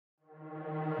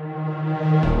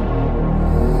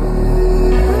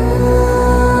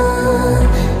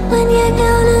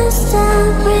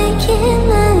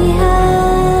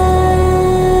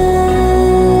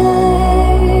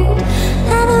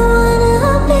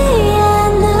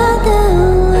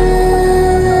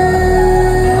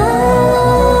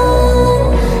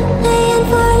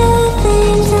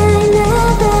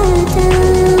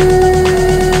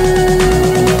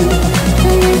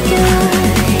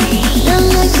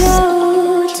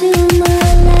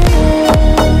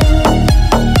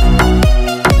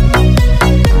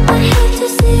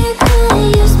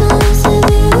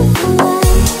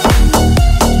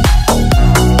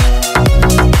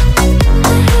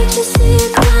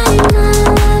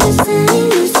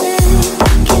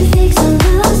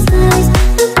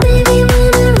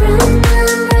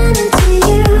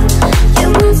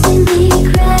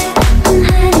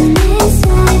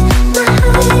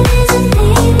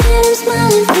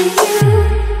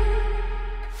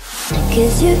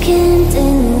'cause you can't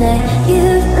deny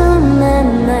you've blown my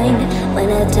mind. When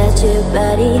I touch your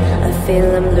body, I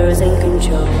feel I'm losing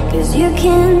control, 'cause you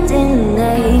can't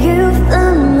deny you've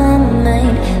blown my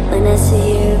mind. When I see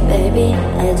you, baby,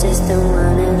 I just don't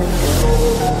wanna let go.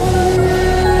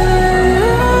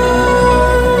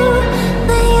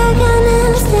 But you're gonna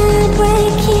start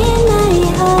breaking my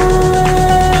heart.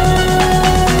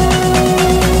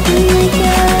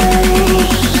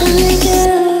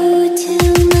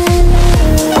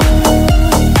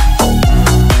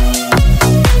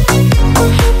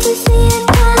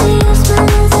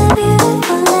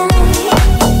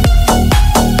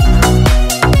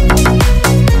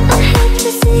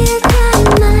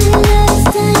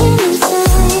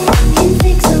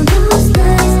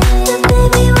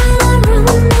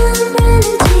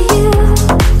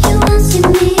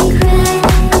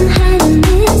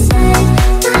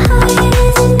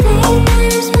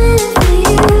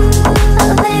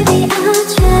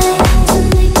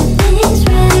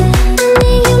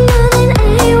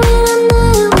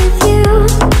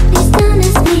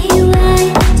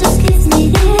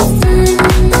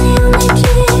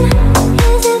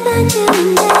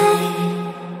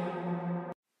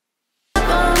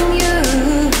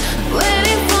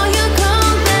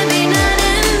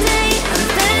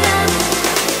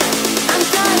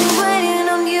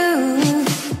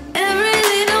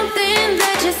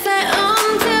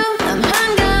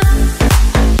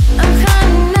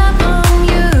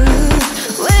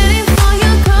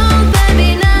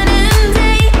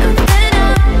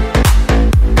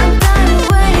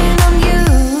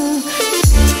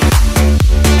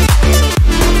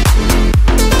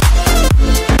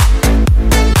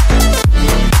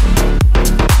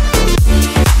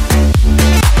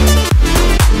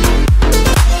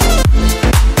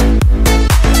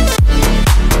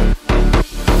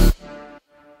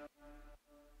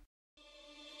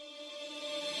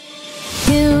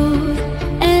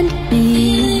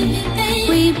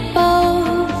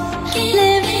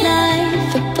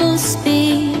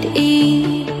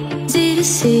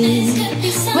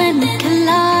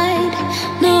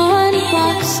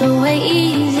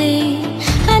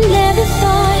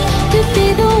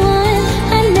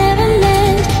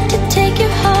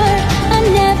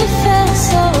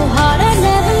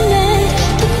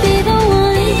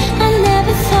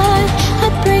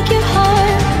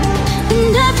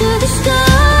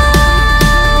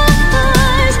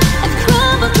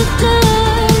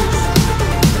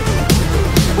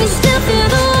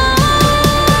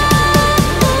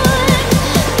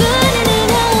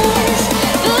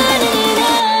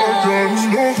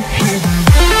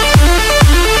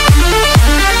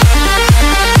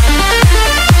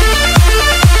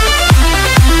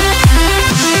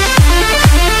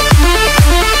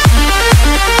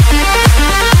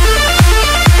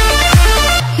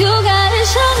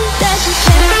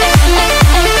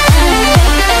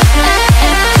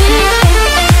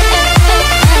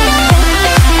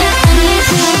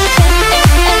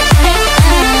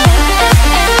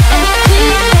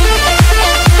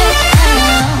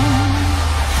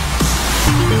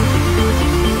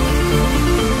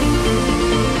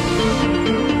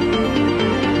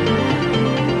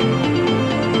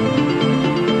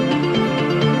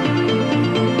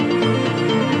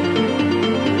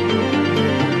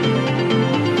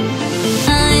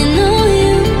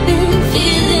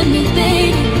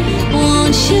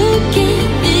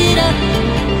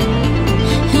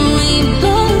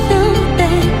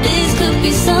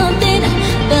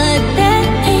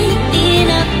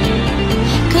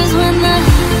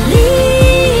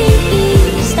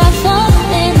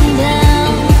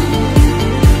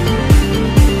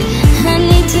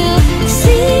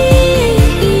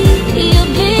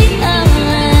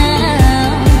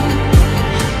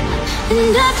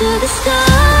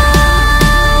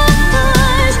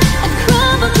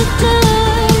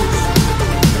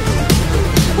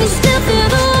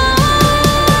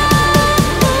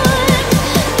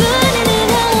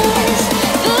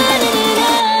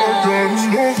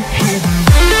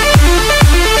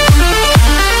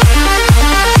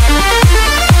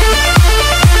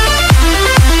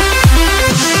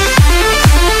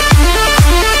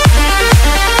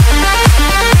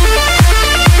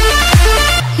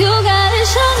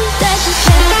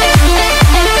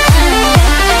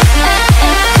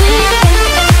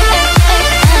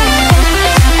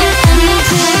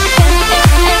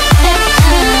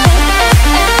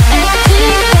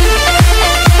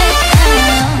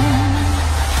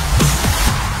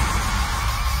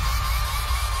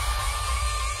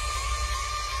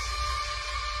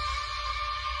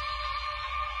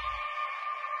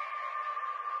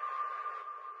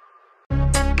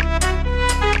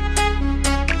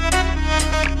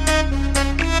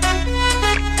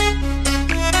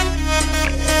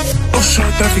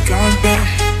 soy traficante,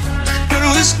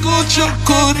 pero escucho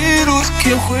corridos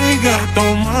que juega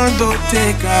tomando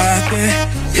tecate.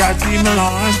 Ya dímelo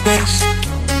antes.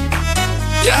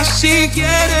 Ya si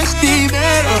quieres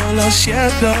dinero, lo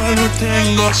siento, no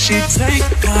tengo. She take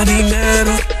my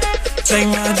dinero, take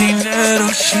my dinero.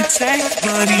 She take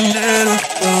my dinero,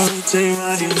 oh, take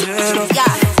my dinero. Yeah.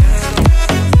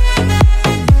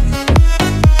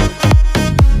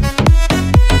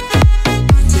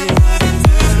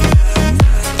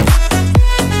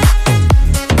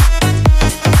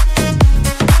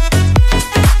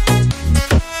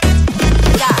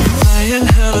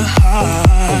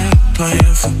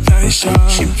 Playing for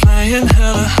patience. She playing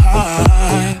hella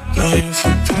high, playing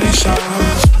for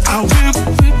patience. I whip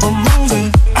my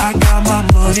moving, I got my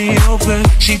money open.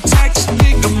 She texts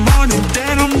me good morning,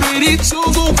 then I'm ready to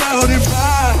go out and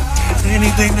ride.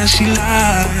 Anything that she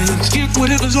likes, get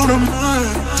whatever's on her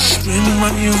mind. Spending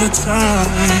money over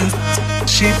time.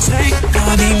 She take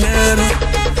my dinero,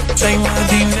 take my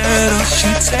dinero.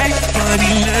 She take my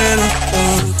dinero,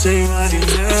 oh, take my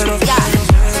dinero. Yeah.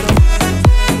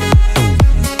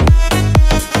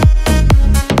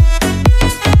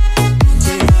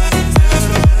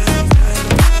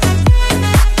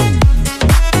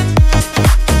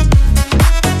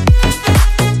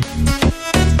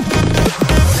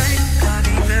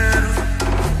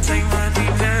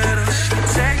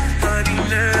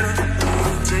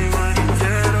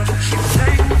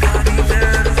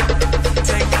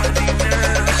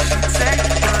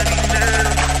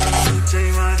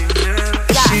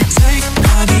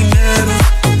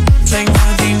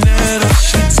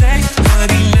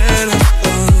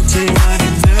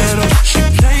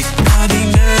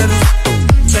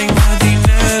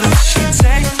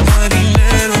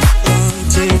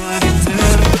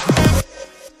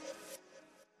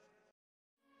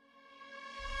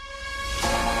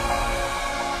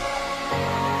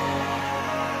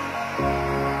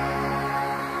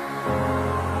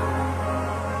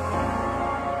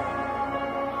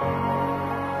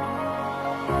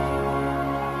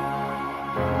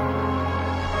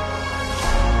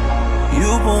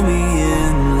 You pull me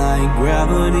in like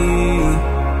gravity,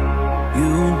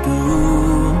 you do.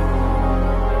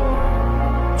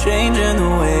 Changing the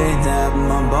way that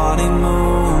my body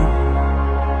moves,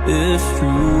 it's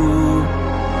true.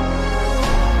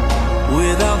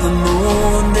 Without the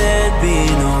moon there'd be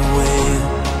no way.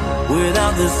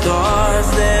 Without the stars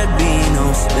there'd be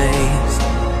no space.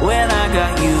 When I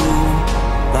got you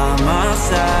by my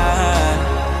side,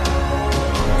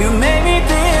 you made me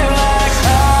feel like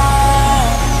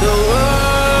the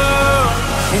world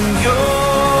in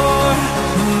your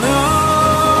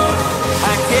mood.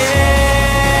 I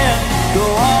can't go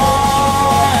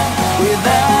on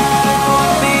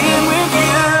without being with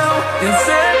you.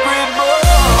 Inseparable.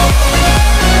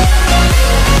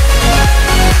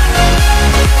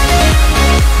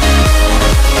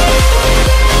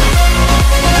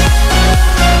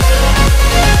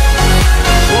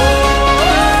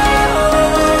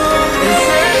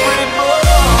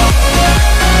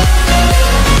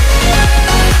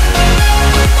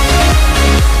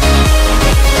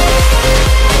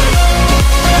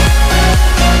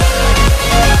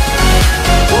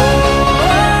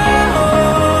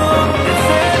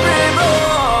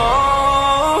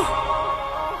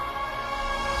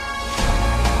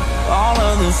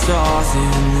 Stars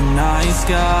in the night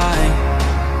sky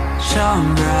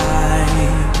shine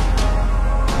bright,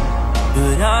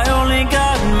 but I only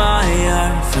got my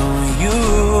eyes on you,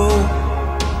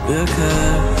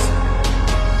 because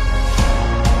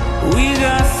we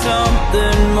got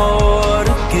something more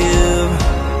to give.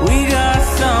 We got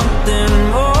something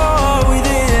more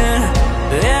within.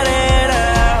 Let it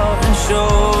out and show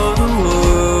the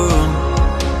world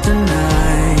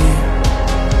tonight.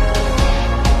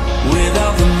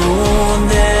 Without the moon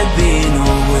there'd be no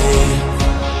way.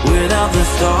 Without the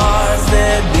stars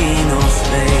there'd be no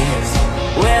space.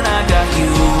 When I got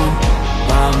you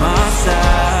by my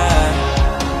side,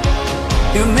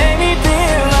 you made me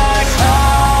feel like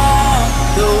I'm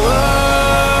the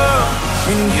world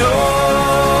in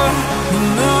your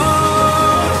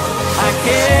mood. I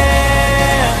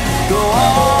can't go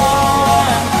on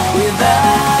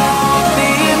without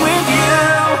being with you.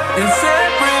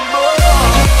 Inseparable.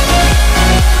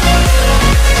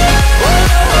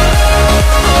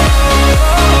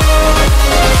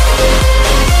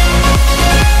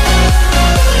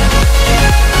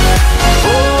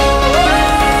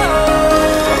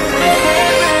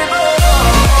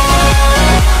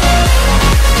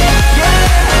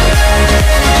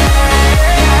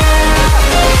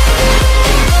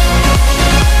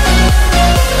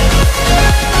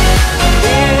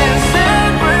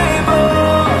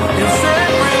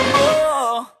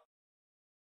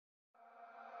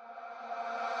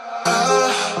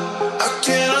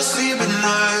 cannot sleep at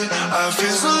night. I feel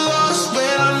so lost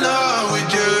when I'm not with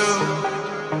you,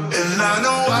 and I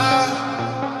know why.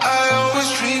 I always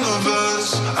dream of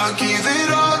us. I give it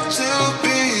all to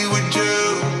be with you.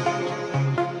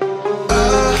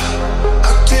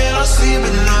 I cannot sleep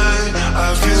at night. I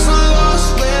feel so lost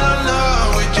when I'm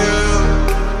not with you,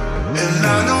 and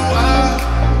I know why.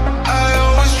 I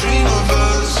always dream of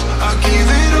us. I give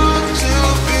it all to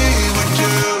be with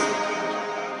you.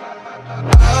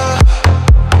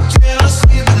 Cannot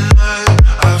sleep at night.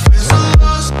 I feel so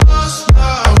lost, lost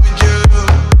now with you,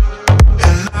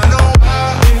 and I know why.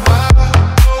 I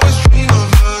always dream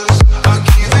of us. I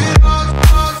give it all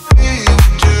to be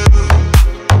with you.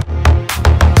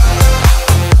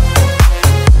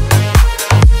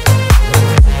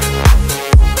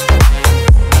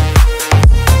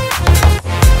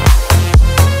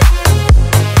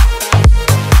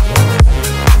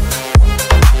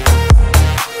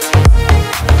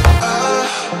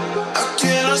 I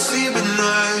cannot sleep at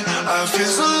night. I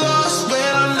feel so lost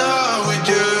when I'm not with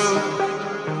you,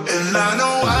 and I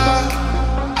know why.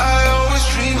 I always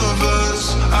dream of us.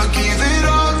 I give it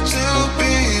all to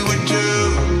be with you.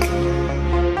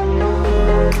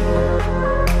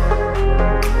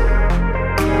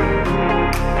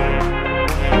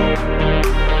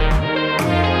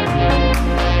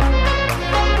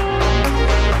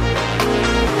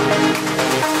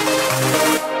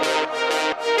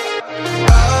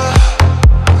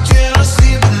 Cannot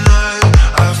sleep at night.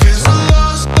 I feel so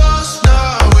lost, lost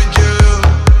now with you,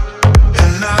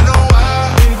 and I know why.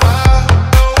 I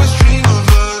always dream of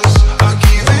us. I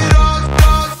give it all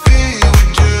to be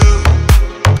with you.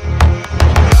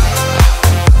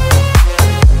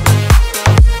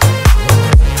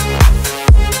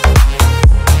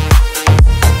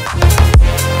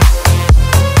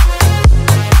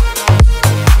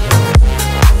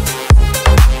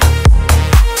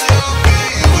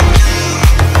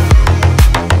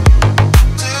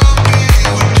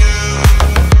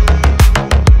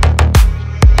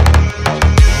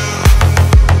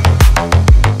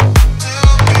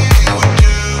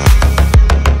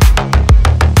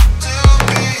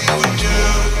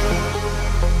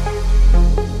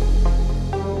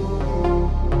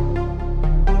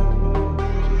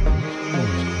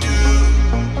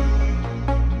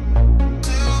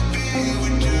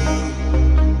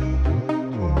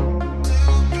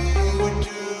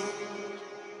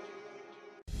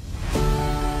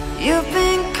 You've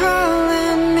been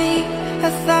calling me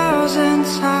 1,000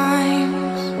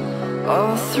 times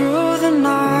all through the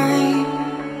night.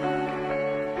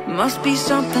 Must be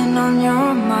something on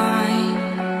your mind.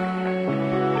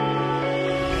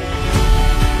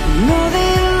 Know that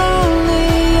you're lonely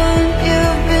and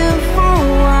you've been for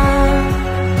a while.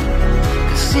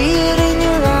 Can see it in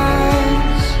your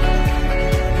eyes.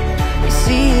 You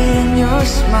see it in your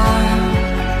smile.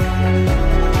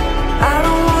 I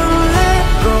don't wanna let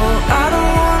go. I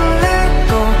don't wanna let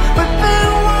go. We've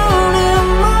been wanting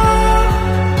more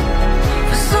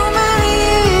for so many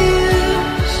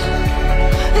years,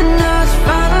 and now it's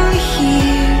finally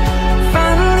here,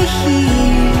 finally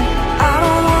here. I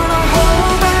don't wanna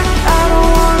hold back. I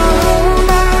don't wanna hold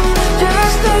back.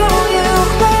 Just hold you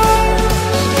close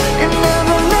and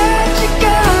never let you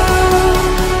go.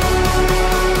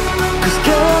 'Cause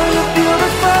girl, you're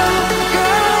beautiful.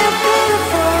 Girl, you're beautiful.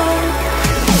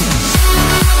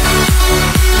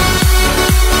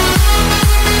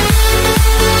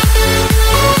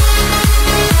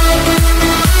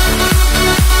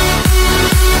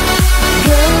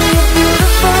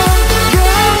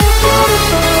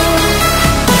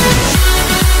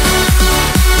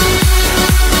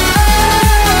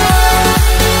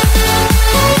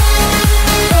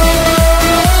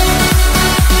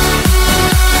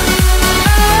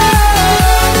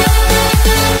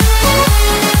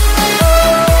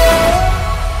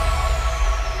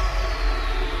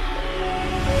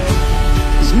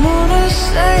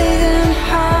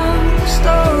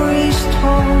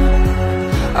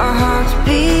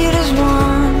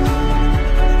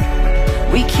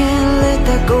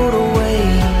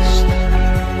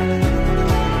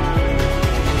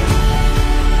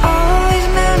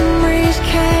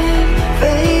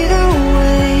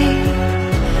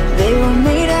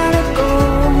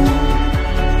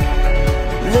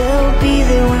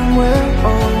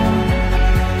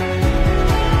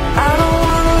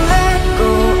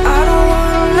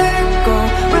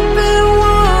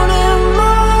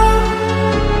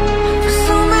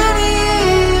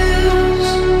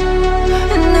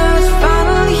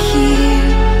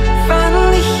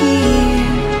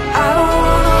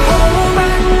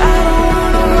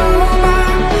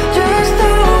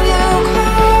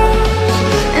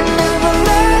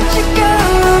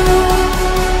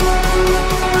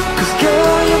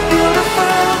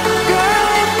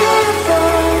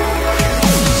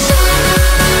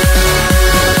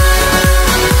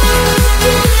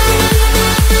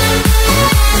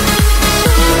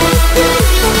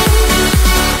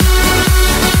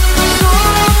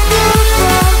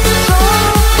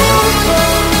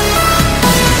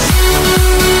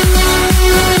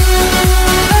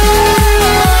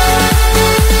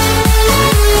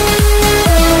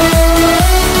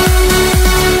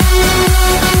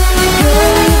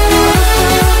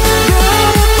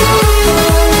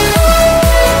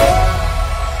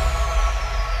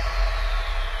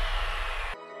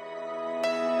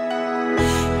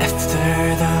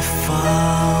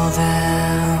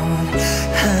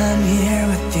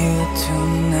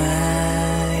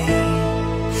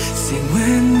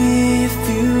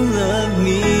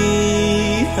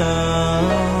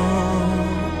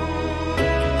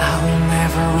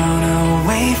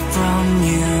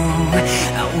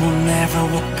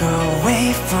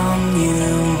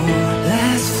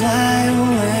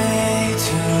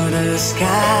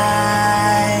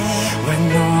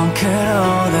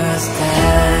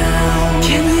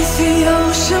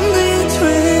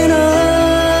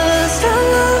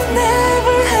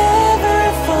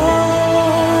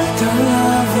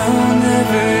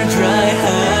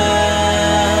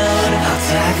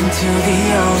 into the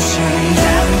ocean,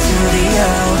 dive into the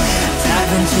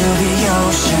dive into the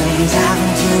ocean, dive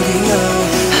into the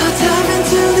I'll dive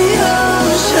into the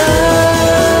ocean.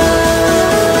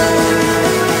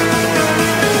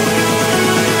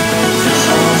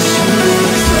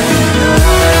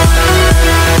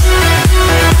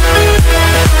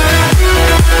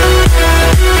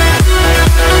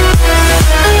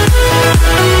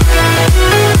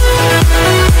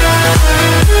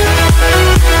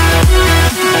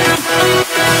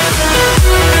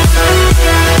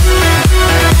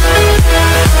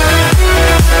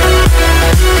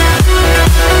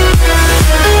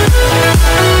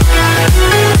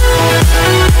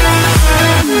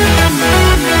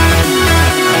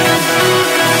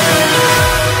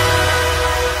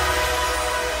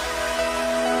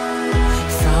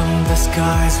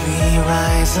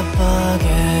 Up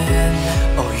again.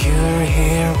 Oh, you're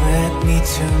here with me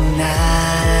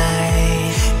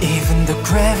tonight. Even the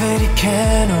gravity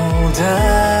can hold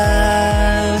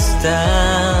us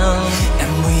down.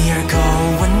 And we are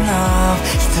going up,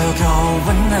 still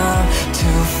going up to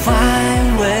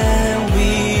find where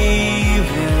we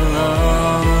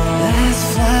belong. Let's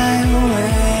fly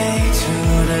away to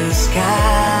the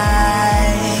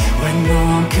sky where no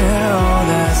one could hold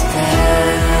us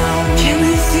down. Can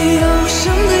we see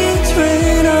ocean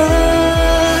between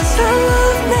us? Our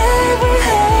love never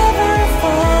ever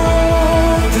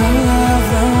fall. The love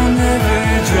will never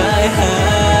dry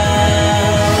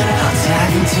out. I'll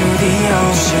dive into the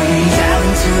ocean, dive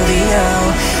into the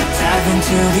dive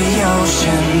into the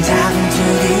ocean, dive into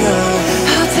the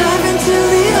I'll dive into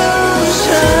the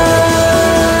ocean.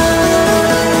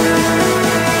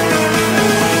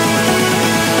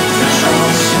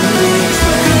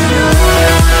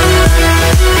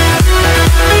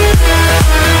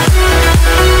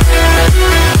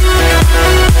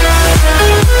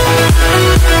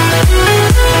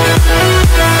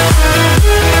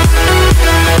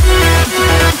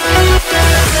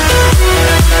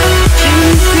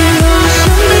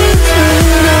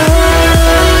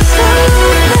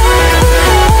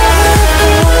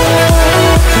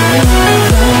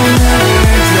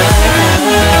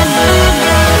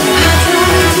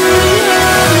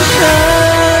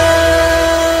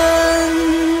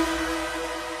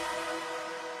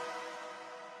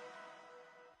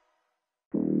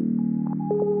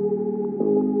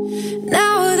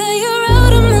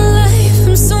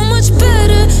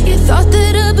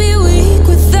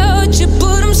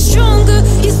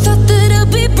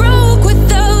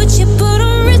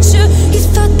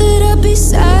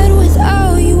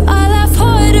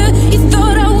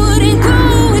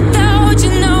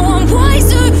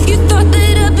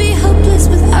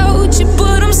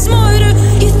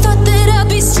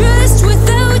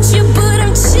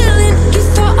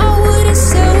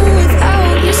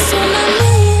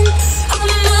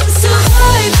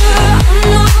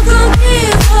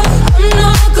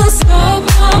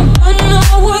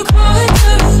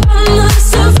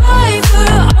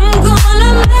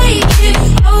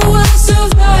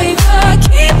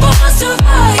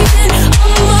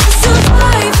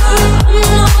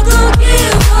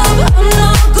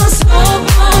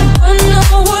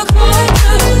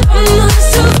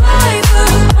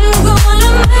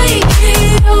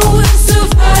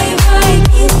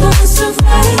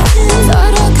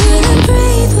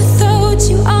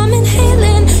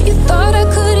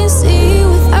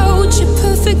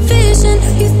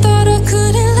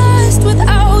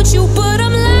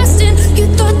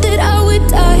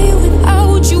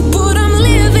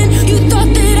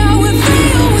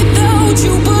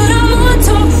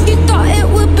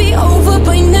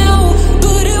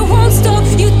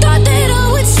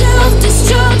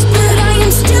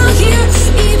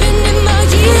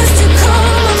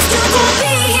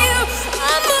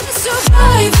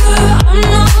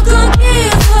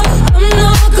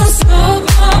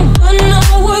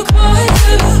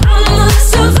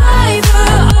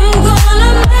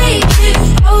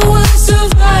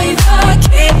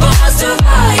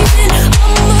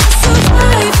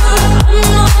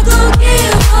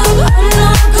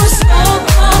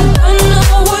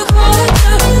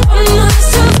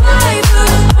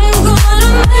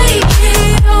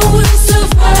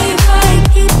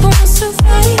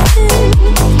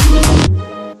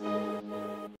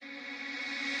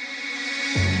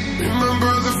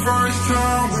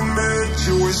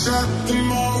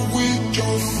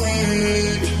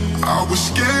 I was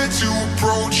scared to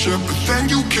approach her, but then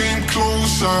you came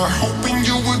closer, hoping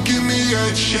you would give me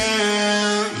a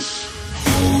chance.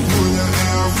 Who would have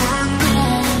ever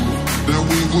known that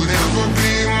we would ever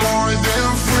be more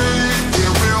than friends?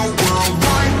 Yeah, real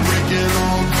worldwide, breaking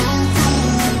all the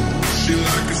rules. She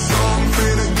like a song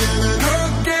played again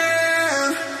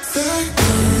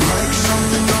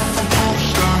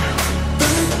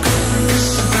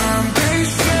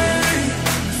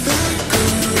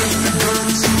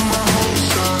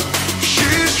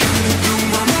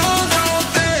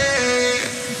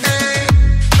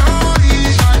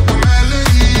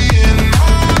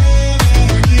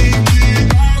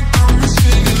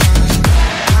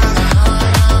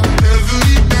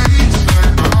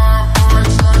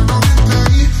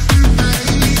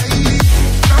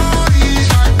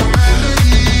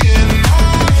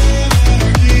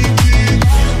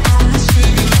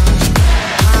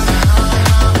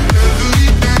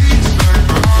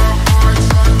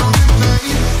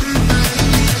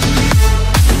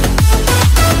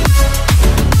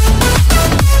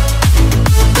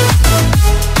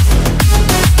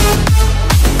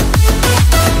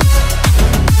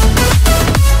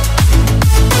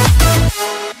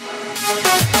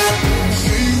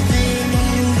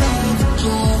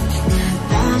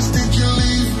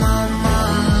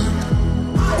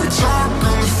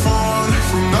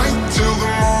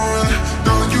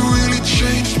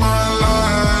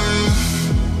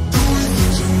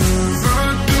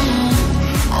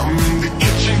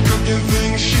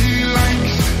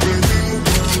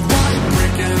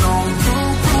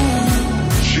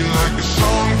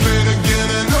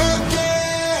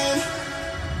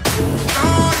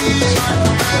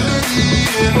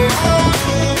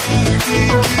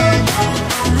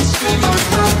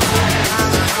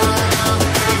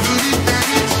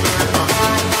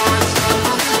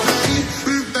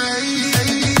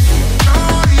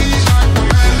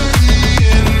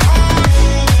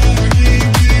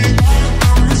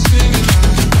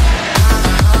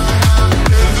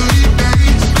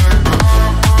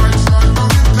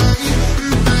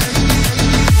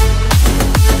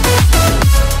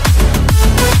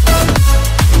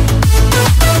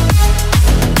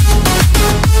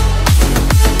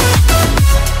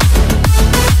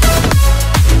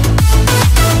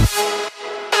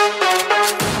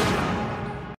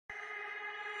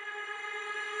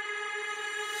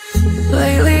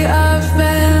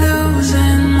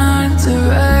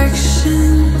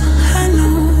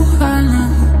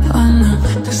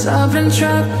I've been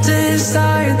trapped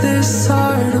inside this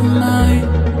heart of mine.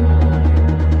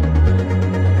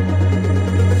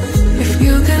 If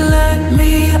you could let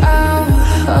me out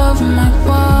of my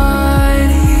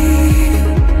body,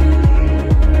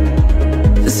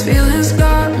 this feeling's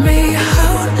got me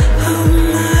out of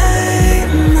my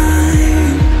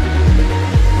mind.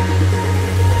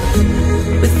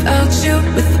 Without you,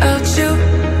 without you,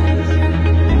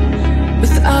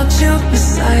 without you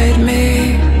beside me.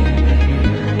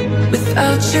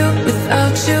 Without you,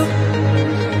 without you,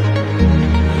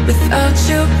 without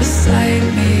you beside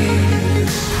me.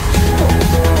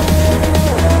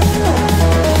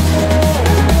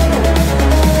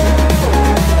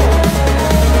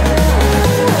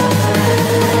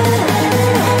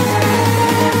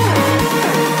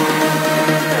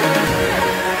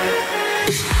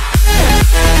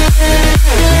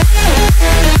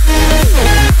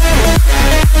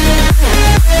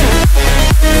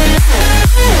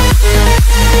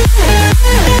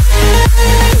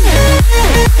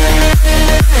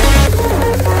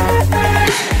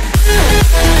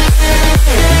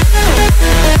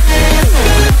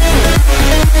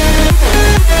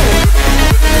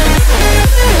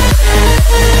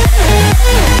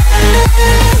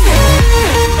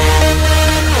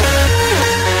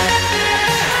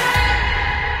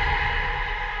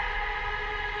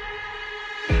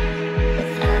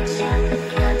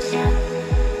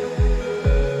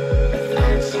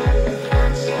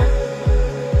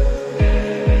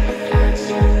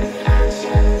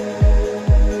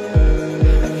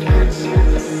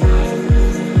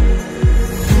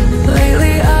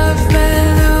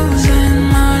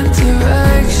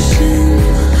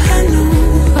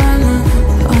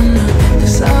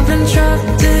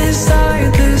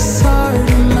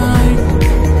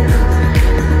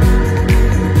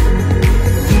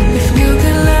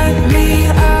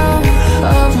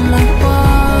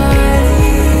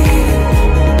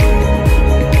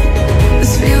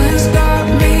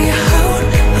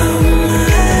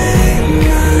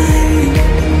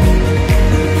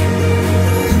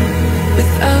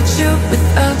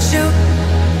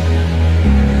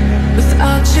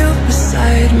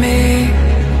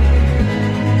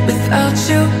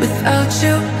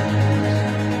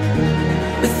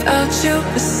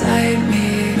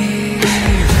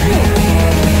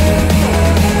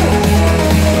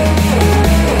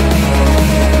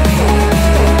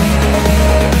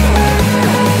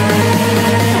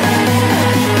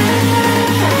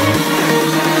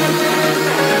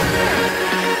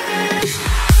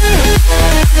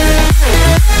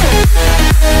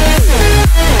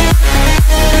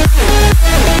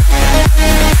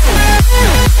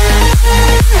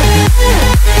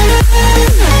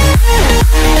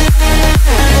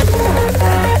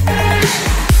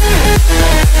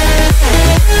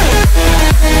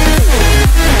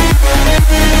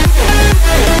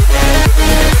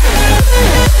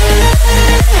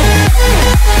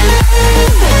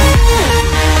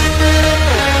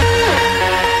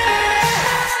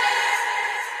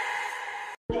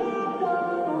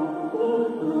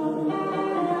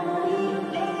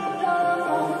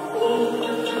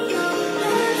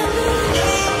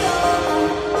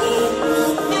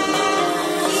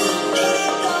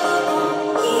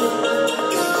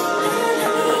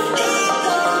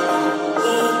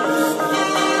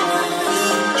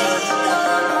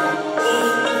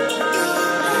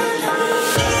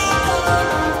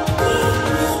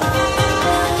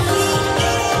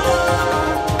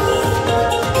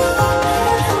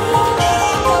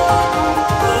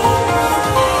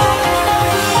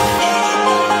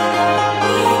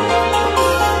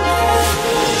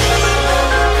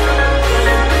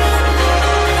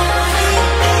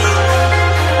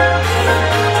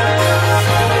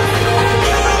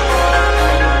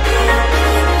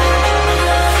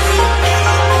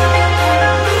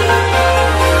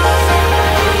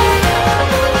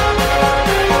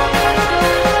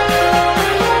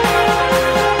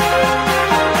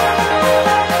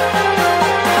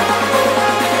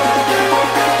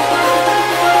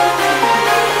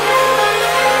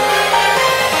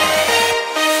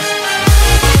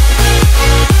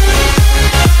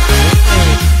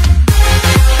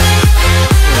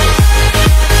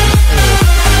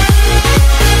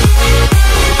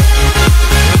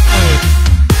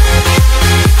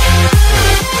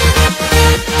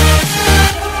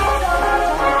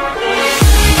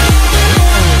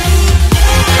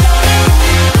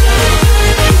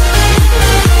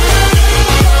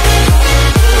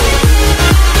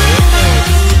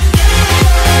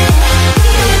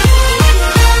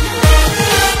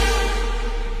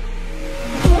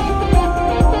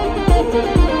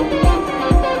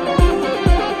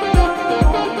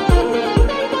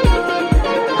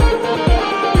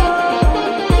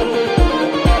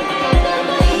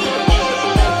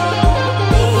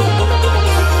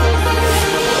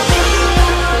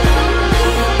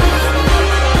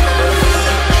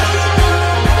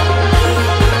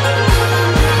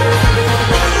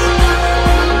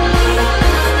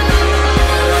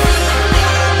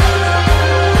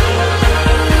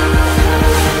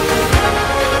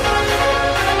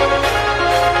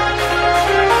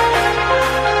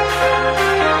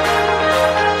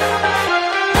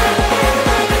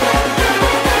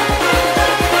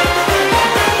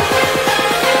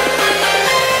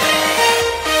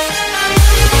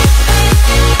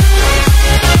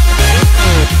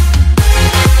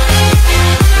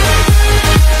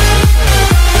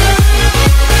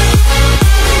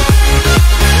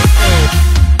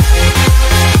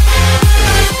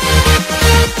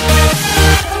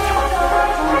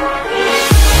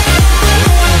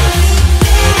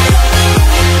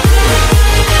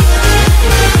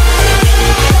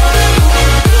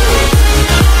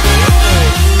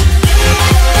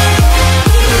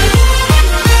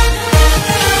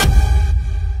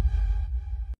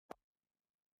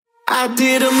 I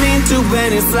didn't mean to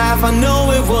end his life, I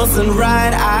know it wasn't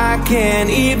right. I can't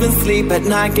even sleep at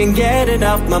night, can't get it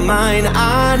off my mind.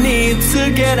 I need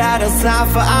to get out of sight,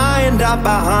 for I end up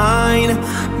behind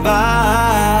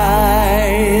bars.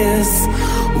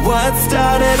 What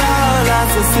started out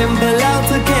as a simple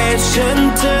altercation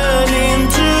turned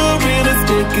into a really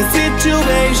sticky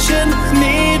situation.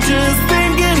 Me just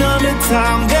thinking on the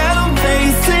time that I'm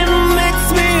facing makes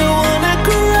me wanna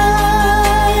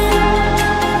cry.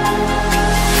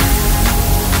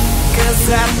 Cause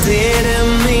I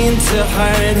didn't mean to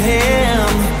hurt him,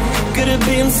 could have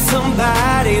been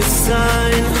somebody's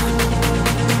son,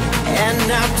 and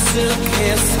I took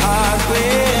his heart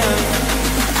with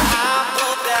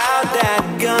that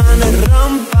gun.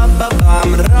 Rum pa pa bum,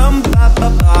 rum pa pa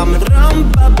bum, rum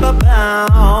pa pa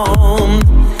bum.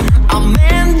 I'm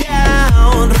man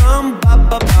down. Rum pa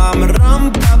pa bum, rum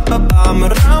pa pa bum,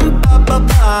 rum pa pa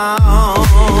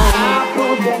bum.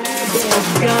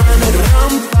 Gun.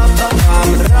 Rum pa pa bum,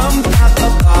 rum pa pa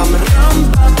bum, rum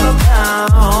pa pa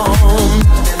bum.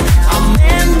 I'm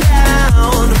man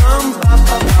down. Rum pa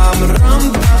pa bum, rum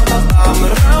pa pa bum,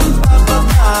 rum pa pa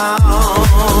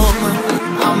bum.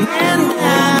 I'm in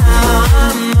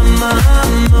down,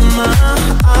 mama,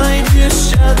 I just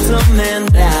shut the man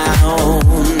down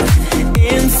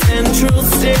in Central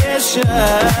Station,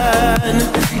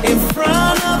 in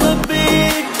front of a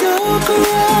big dog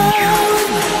crowd.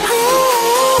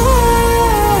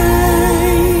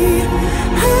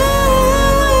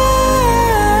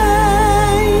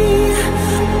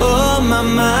 Oh,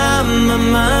 mama,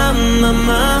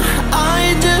 I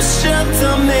just shut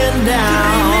the man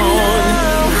down.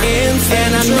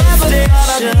 And I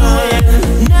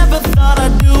never thought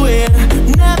I'd do it,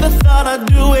 never thought I'd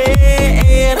do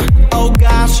it. Oh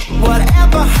gosh,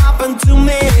 whatever happened to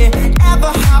me,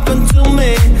 ever happened to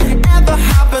me, ever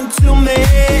happened to me.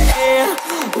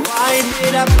 Why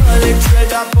did I pull it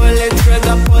trigger, pull it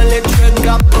trigger, pull it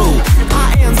trigger, boo? I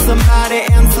end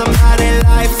somebody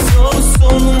life so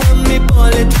soon. When me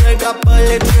pull it trigger, pull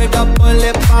it trigger, pull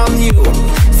it from you.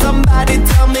 Somebody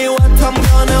tell me what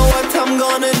I'm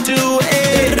gonna do.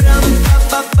 Rum pa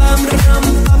pa bum, rum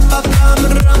pa pa bum,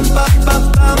 rum pa pa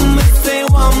bum. Me say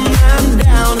one man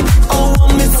down, oh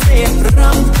want me say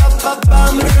rum pa pa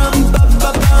bum, rum pa pa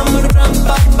bum, rum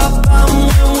pa pa bum.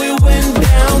 When we went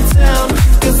downtown,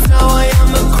 cause now I am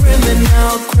a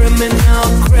criminal, criminal,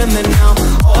 criminal.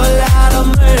 All out of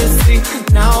mercy,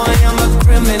 now I am a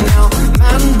criminal.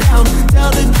 Man down,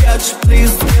 tell the judge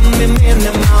please give me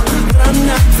minimal. Run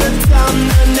out to town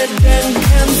and the den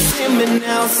can see me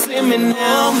now, see me now.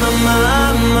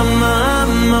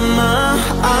 Mama,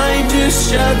 I just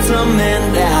shut the man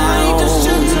down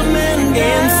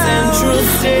in Central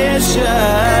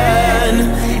Station,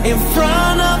 in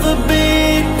front of a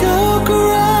big dog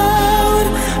crowd.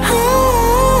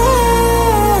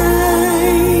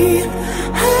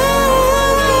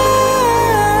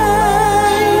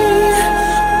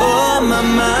 Oh,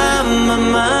 mama,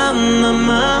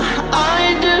 I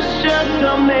just shut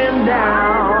the man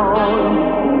down.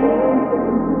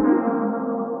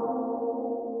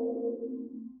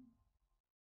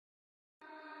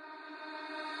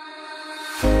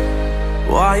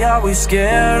 Why are we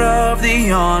scared of the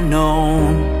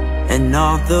unknown and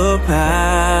not the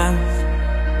past?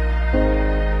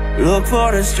 Look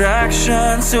for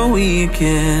distractions so we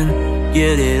can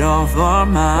get it off our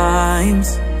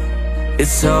minds.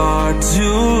 It's hard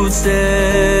to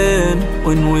stand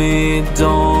when we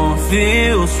don't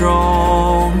feel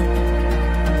strong.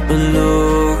 But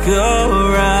look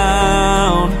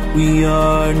around, we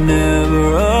are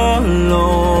never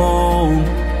alone.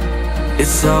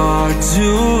 It's hard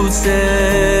to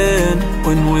stand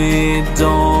when we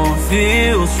don't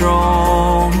feel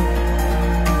strong.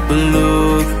 But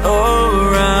look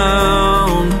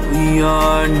around, we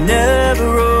are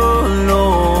never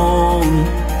alone.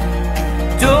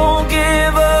 Don't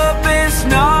give up, it's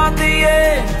not the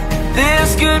end.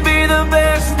 This could be the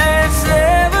best that's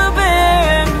ever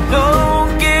been.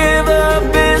 Don't give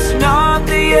up, it's not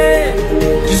the end.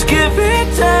 Just give it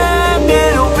time,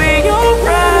 it'll be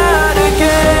alright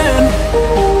again.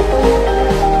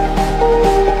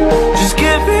 Just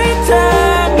give it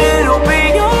time, it'll be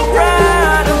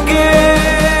alright again.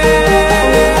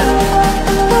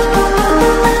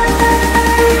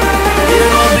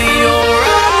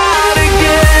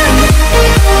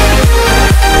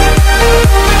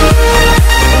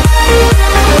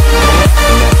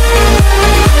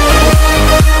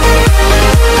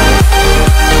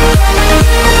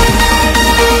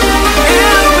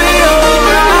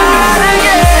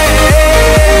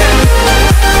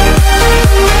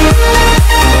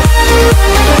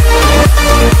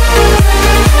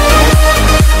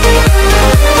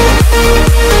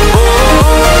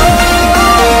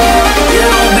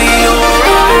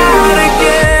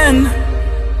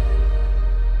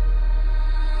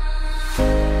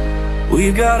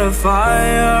 got a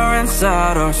fire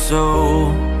inside our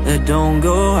soul that don't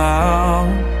go out.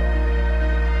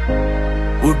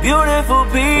 We're beautiful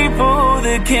people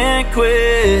that can't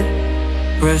quit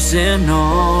pressing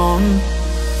on.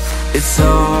 It's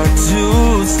hard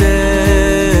to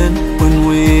stand when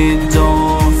we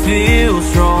don't feel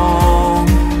strong.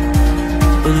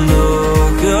 But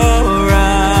look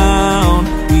around,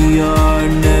 we are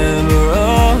never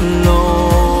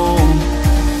alone.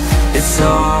 It's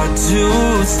hard to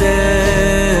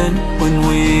stand when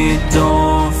we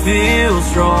don't feel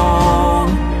strong.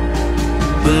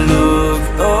 But look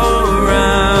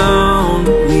around,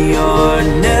 we are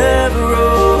never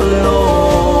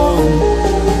alone.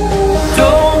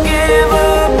 Don't give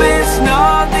up, it's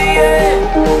not the end.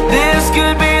 This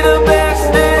could be the best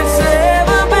it's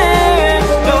ever been.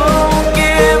 Don't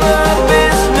give up,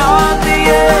 it's not the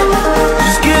end.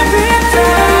 Just give it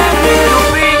time,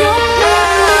 it'll be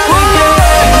alright.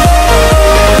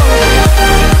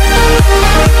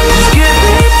 Just give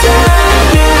it time,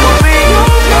 it'll be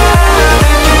alright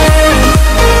again.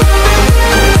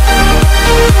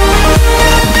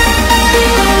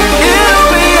 It'll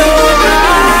be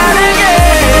alright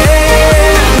again.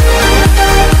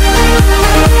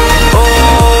 Oh,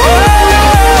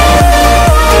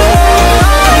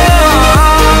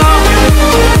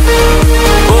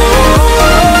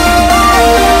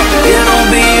 it'll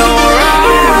be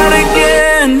alright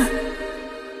again.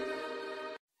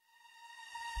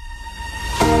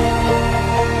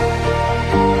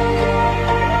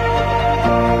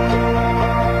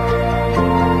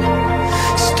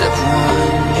 Step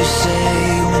one, you say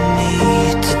we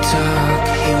need to talk.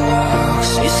 He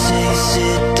walks, you say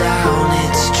sit down,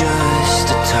 it's just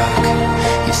a talk.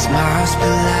 He smiles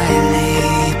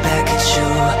politely back at you.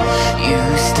 You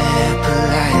stare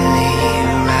politely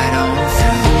right on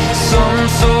through some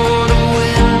sort of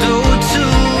window to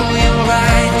your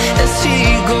right. As he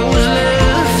goes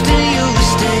left and you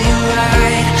stay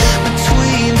right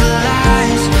between the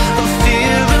lines of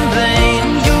fear and blame.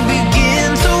 You begin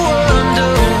to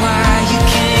wonder why you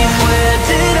came. Where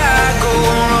did I go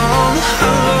wrong? I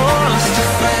lost a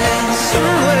friend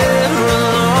somewhere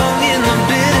along in the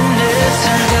bitterness,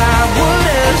 and I would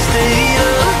have stayed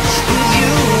up with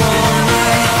you all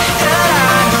night had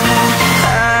I known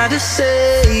how to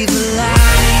save a life.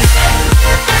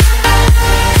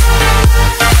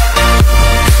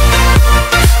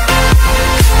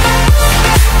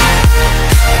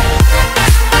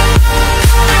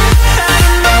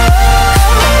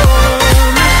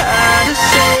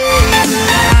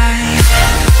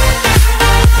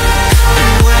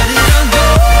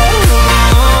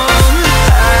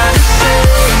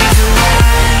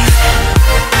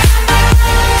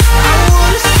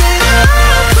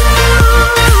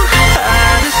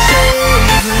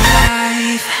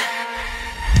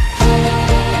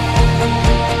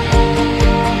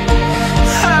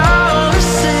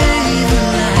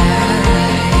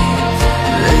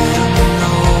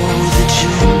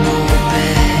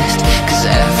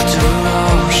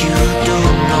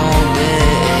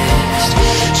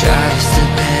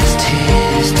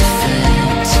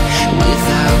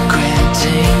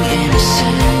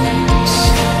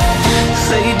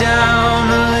 Lay down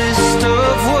a list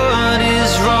of what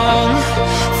is wrong,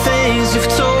 things you've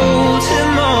told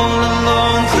him all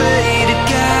along. Pray to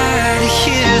God he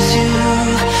hears you,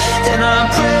 and I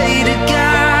pray to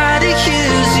God he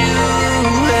hears you.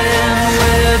 And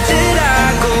where did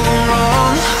I go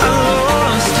wrong? I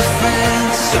lost a friend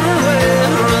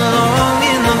somewhere along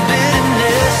in the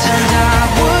bitterness, and I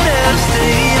would have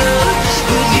stayed up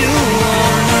with you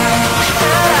all night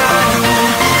had I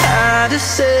known how to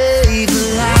save a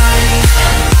life.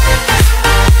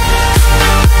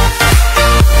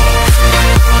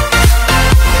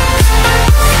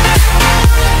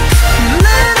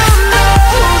 Let 'em know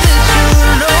that you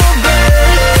know best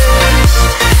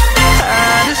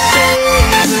how to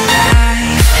save a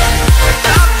life.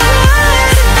 I pray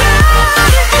to God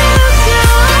he hears you,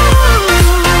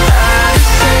 how to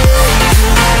save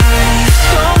a life.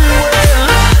 Somewhere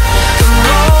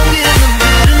along in the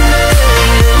bitterness,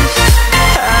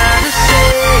 how to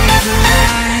save a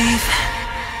life.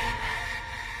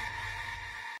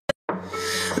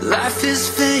 Life is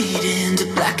fading to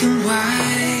black and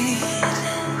white.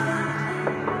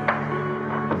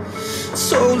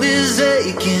 Soul is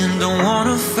aching, don't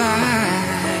wanna fight.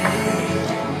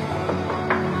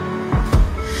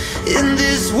 In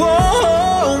this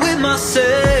war with myself,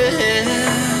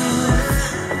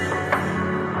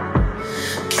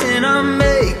 can I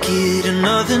make it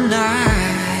another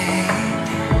night?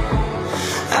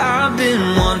 I've been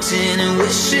wanting and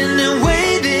wishing and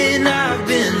waiting. I've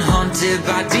been haunted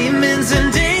by demons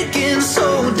and aching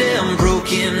so damn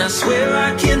broken, I swear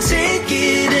I can't take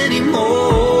it anymore.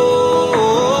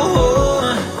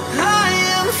 I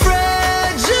am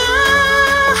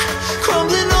fragile,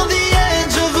 crumbling on the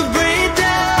edge of a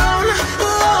breakdown.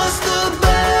 Lost the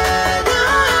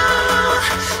battle,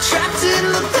 trapped in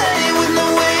the pain with no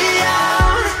way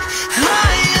out. I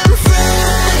am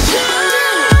fragile,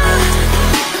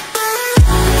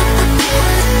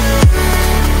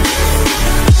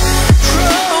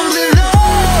 crumbling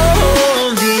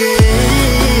on the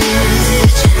edge.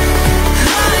 I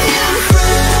am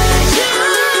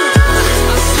fragile,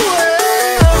 I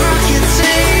swear I can't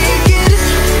take it.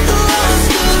 Lost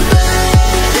the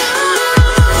battle,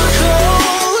 so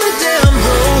damn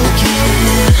broken.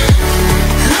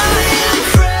 I am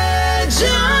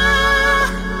fragile.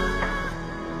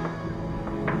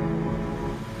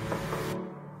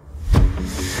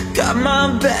 Got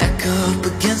my back up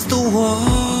against the wall.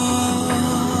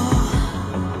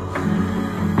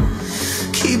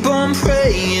 Keep on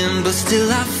praying, but still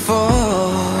I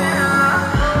fall.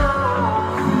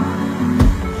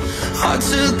 Hard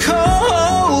to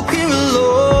cope here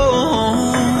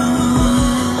alone.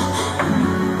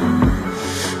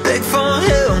 Beg for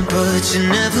help, but you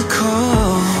never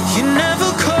call. You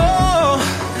never call.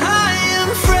 I am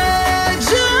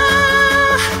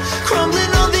fragile,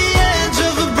 crumbling on the edge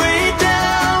of a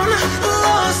breakdown.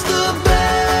 Lost the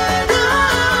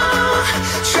battle,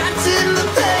 trapped in the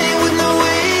pain with no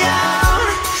way out.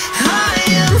 I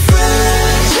am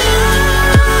fragile.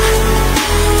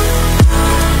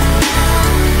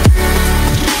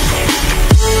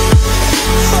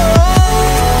 Oh,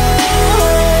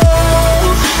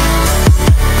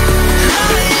 I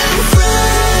am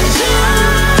fragile.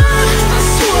 I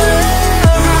swear I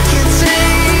can't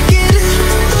take it.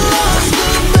 Lost the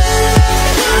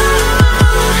battle,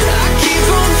 I keep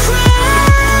on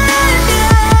fighting.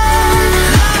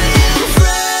 I am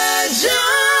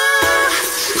fragile,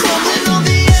 crumbling on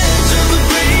the edge of a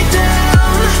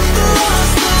breakdown.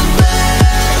 Lost the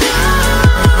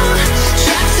battle,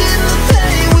 trapped in the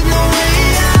pain with no way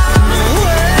out.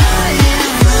 I am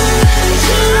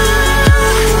fragile,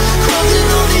 crumbling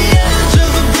on the edge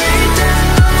of a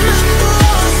breakdown.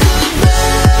 Lost the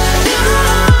battle,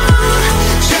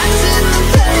 trapped in the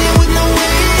pain with no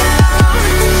way out.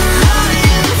 I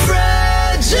am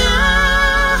fragile.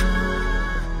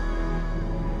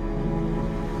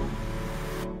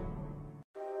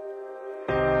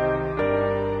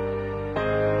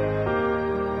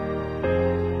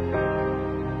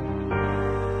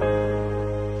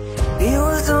 It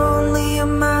was only a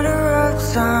matter of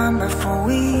time before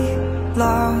we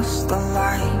lost the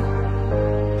light.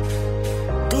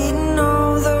 Didn't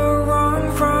know the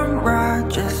wrong from right,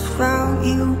 just felt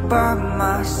you by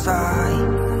my side.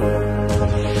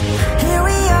 Here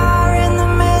we are in the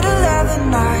middle of the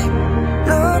night,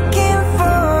 looking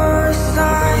for a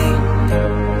sign.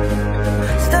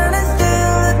 Standing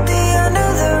still at the end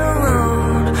of the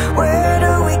road, where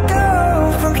do we go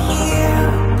from here?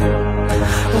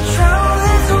 We'll travel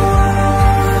this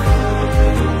world,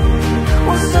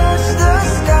 we'll search the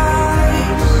sky.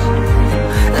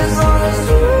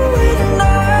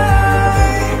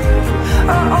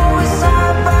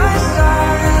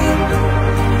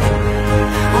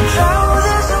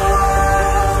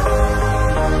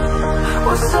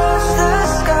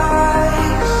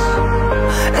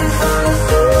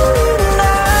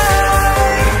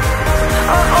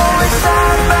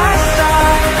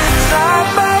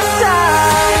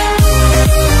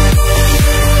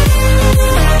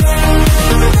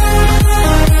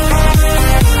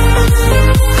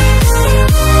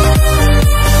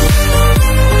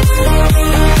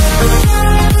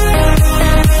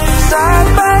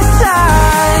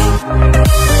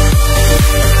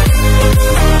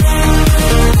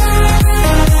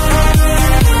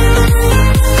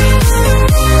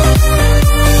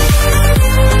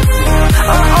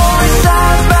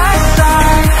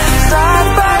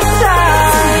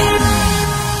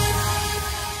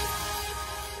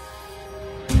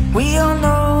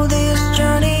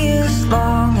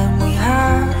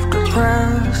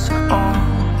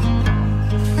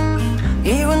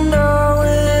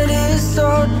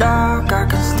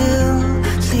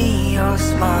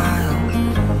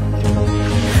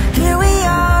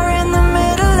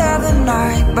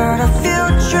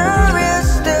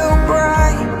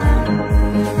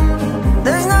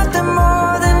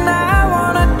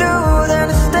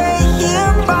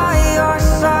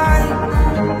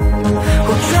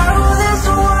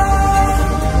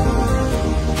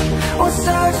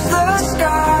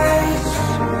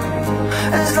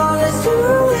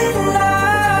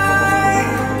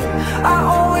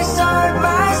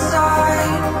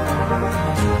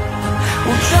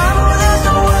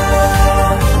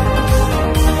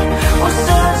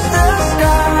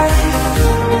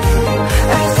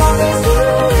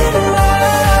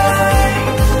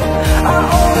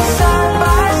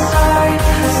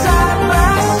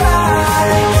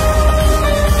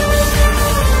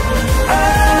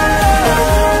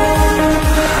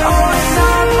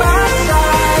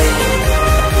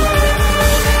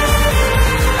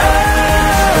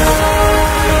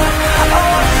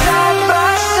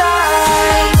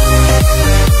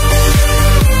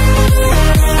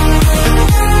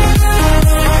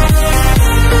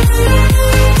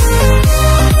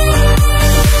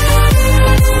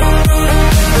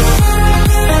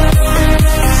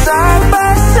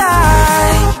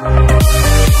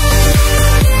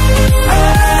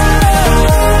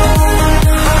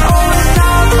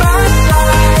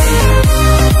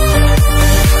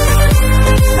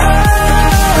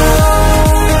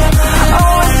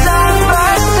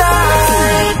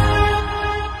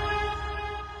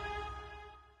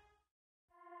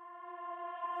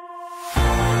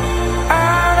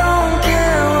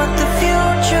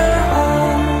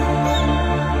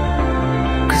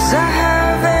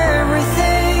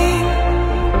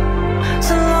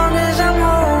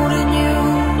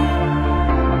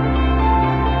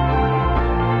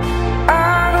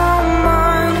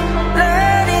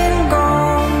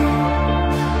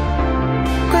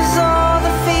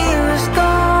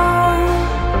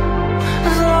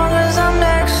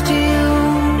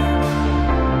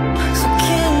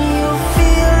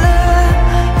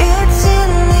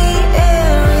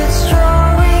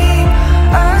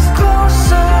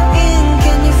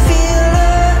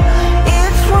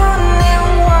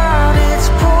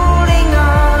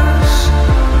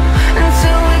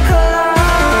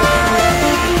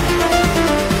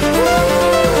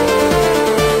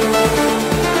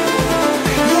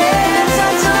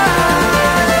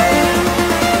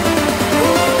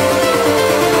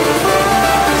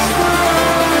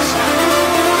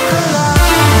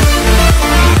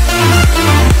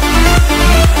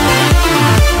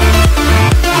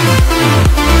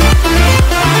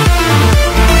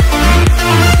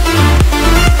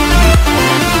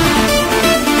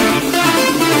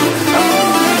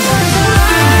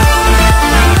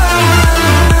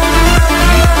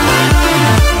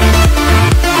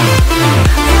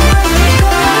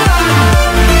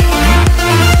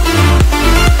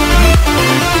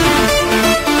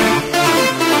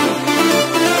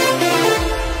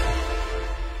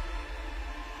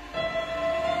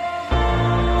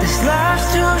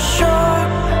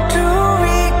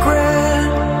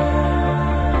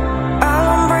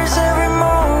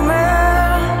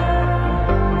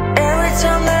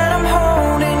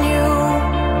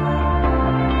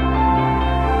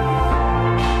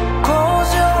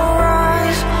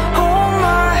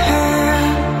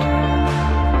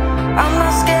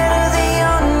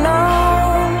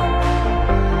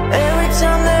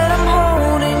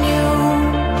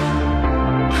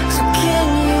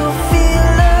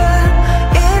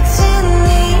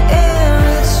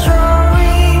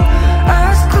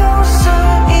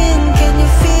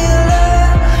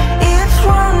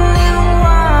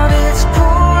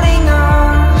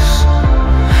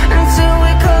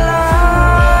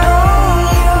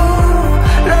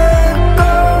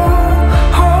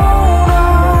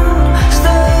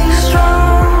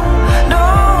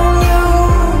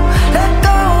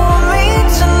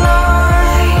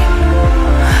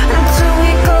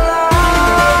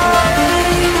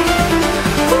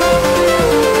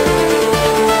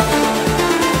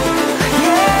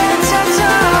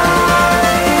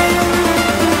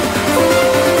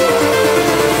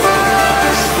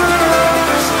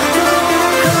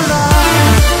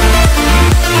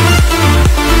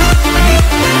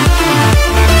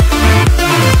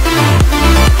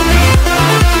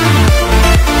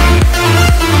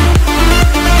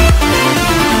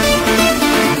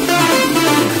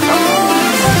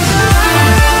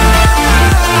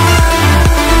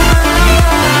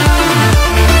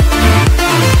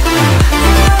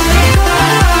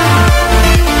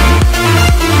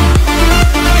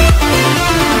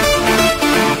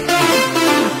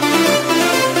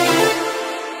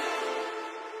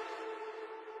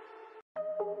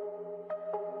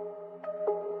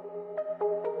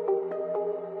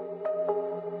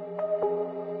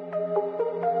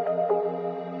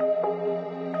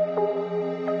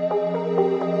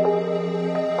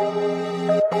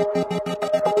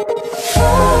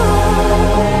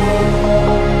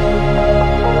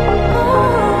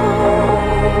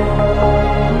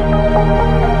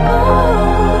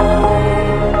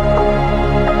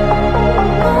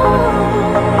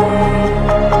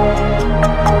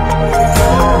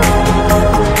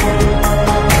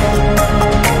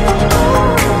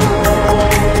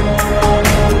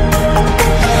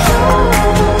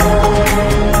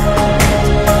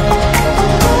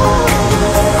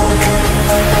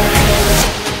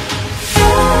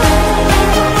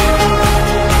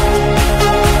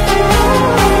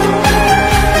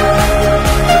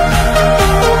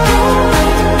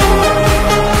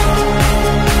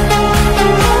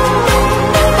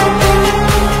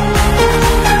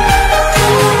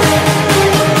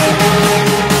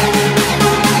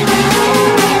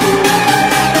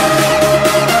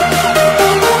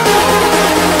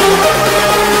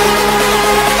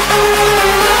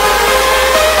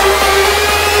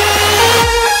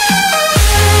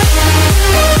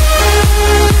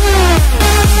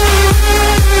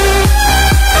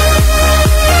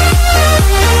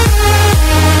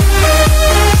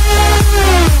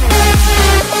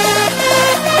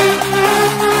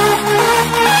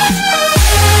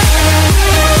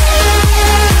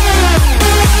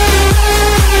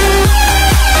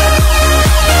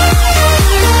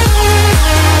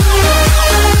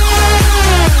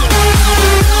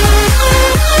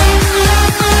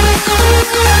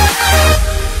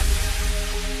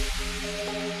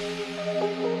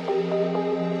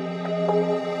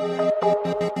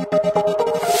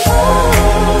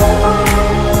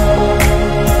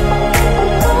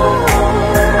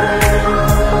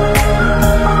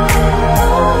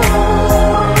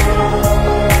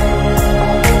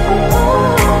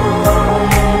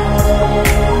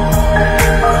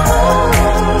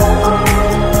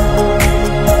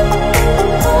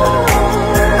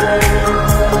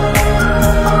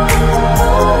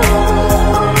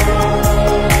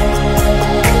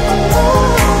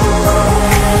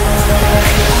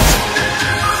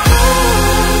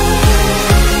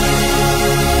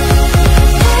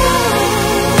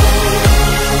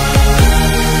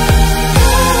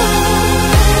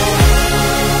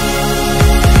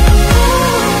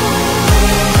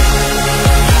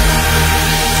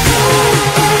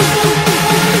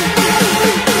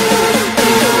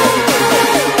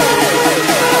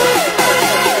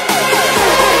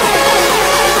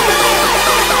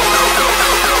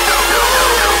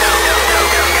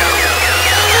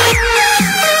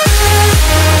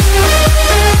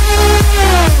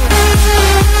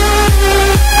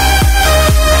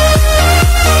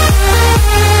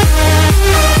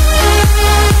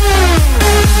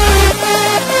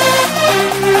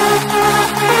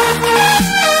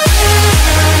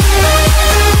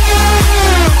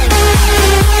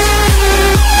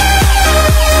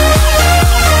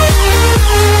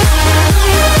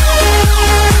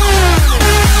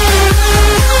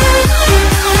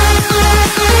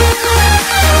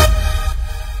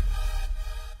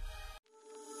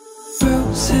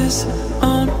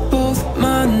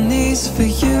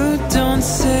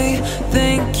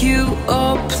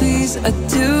 I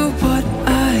do what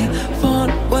I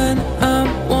want when I'm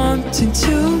wanting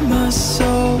to. My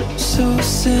soul so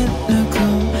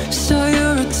cynical. So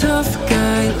you're a tough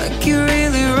guy, like you're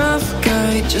really rough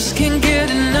guy. Just can't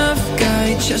get enough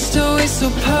guy, just always so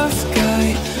puff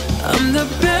guy. I'm the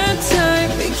bad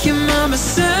type, make your mama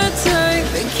sad type,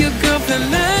 make your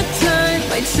girlfriend mad type,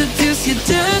 might seduce your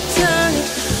dead type.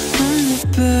 I'm the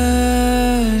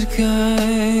bad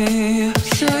guy.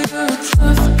 So you're a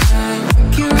tough guy,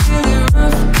 like you're really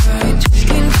rough guy. Just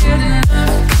can't get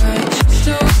enough guy, just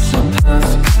always so puff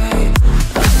guy.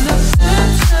 I'm the bad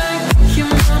type, make your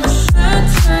mama sad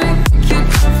type, make your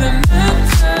girlfriend mad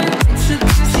type, might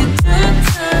seduce your dead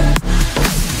type.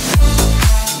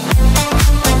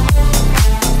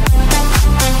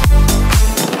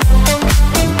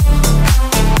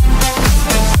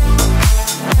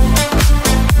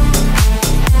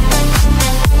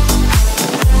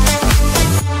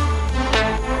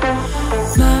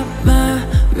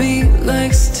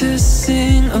 To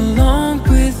sing along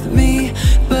with me,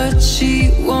 but she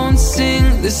won't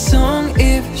sing this song.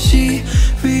 If she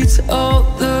reads all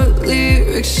the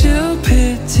lyrics, she'll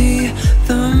pity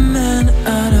the man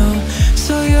I know.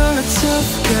 So you're a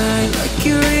tough guy, like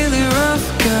you're really rough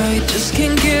guy. Just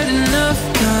can't get enough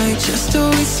guy, just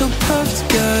always so puffed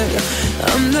guy.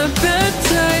 I'm the bad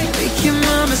type, make your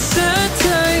mama sad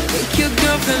type, make your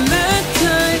girlfriend mad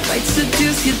type, might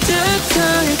seduce your dead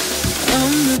type.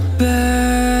 I'm the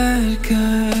bad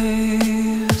guy.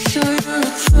 So you're a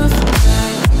tough guy,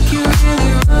 like you're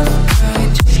really rough guy.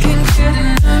 Just can't get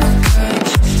enough guy,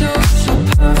 just always so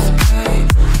puff guy.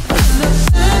 I'm the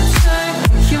bad type,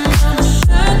 make your mama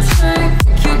sad type,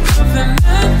 make your girlfriend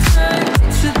mad type,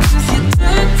 might seduce your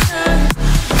dead type.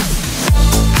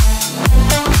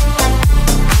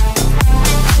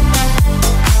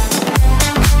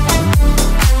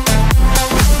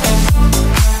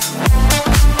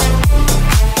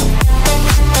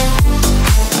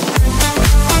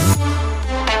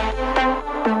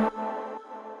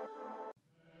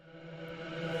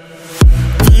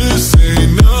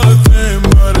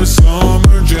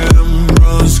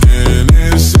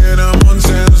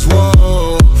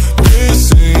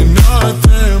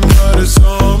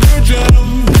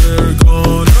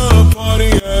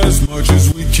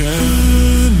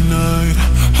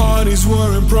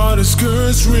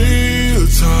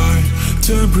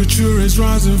 Temperature is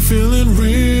rising, feeling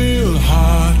real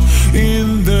hot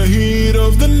in the heat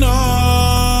of the night.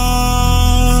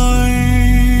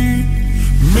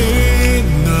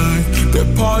 Midnight,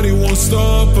 that party won't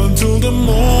stop until the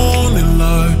morning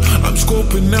light. I'm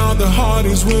scoping out the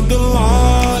hotties with the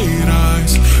light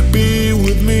eyes. Be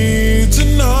with me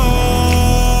tonight.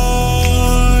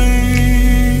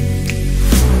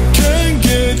 Can't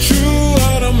get you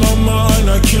out of my mind,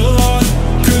 I can't lie.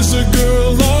 'Cause a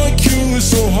girl like you is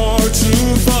so hard to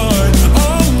find.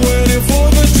 I'm waiting for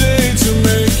the day to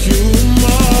make you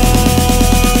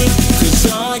mine. 'Cause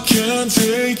I can't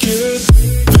take it.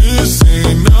 This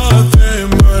ain't nothing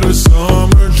but a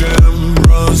summer jam.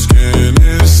 Brown skin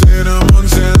is cinnamon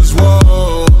sense.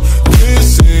 Whoa.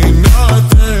 This ain't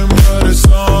nothing but a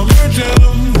summer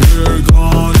jam. We're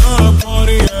gonna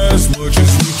party as much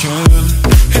as we can.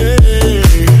 Hey.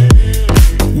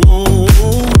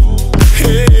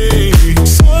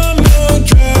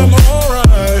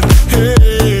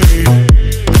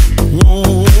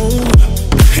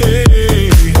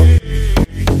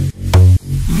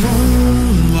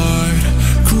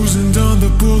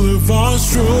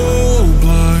 Strobe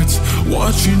lights,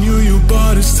 watching you, your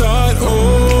body's tight,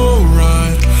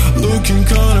 alright. Looking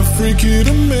kinda freaky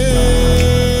to me.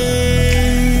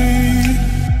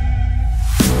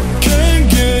 Can't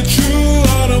get you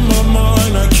out of my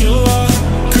mind, I can't lie.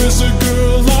 'Cause a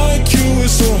girl like you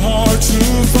is so hard to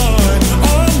find.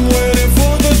 I'm waiting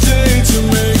for the day to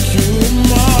make you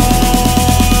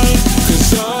mine. 'Cause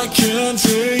I can't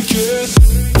take it.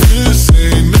 This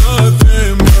ain't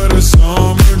nothing but a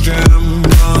summer jam.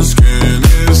 Brown skin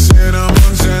is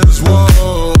cinnamon sense.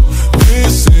 Whoa.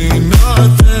 This ain't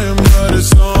nothing but a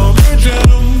summer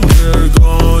jam.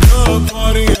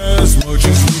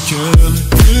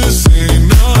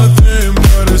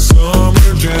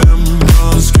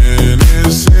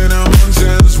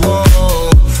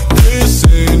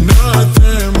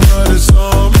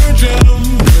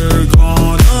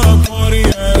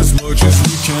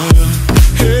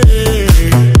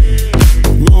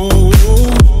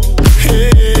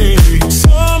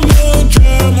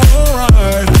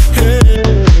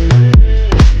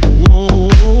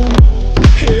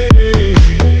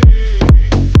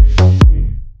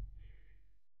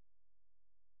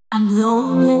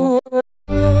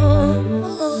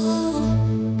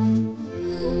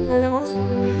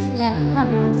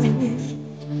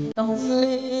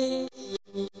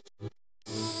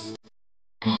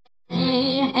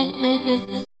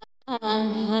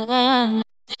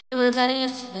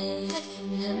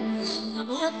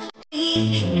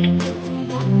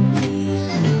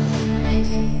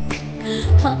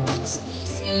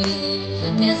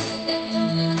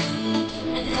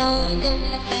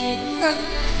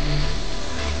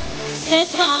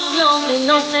 It's so lonely,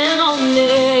 lonely,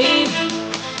 lonely.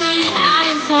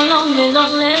 I'm so lonely,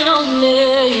 lonely,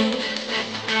 lonely.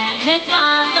 It's so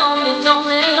lonely,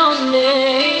 lonely,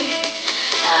 lonely.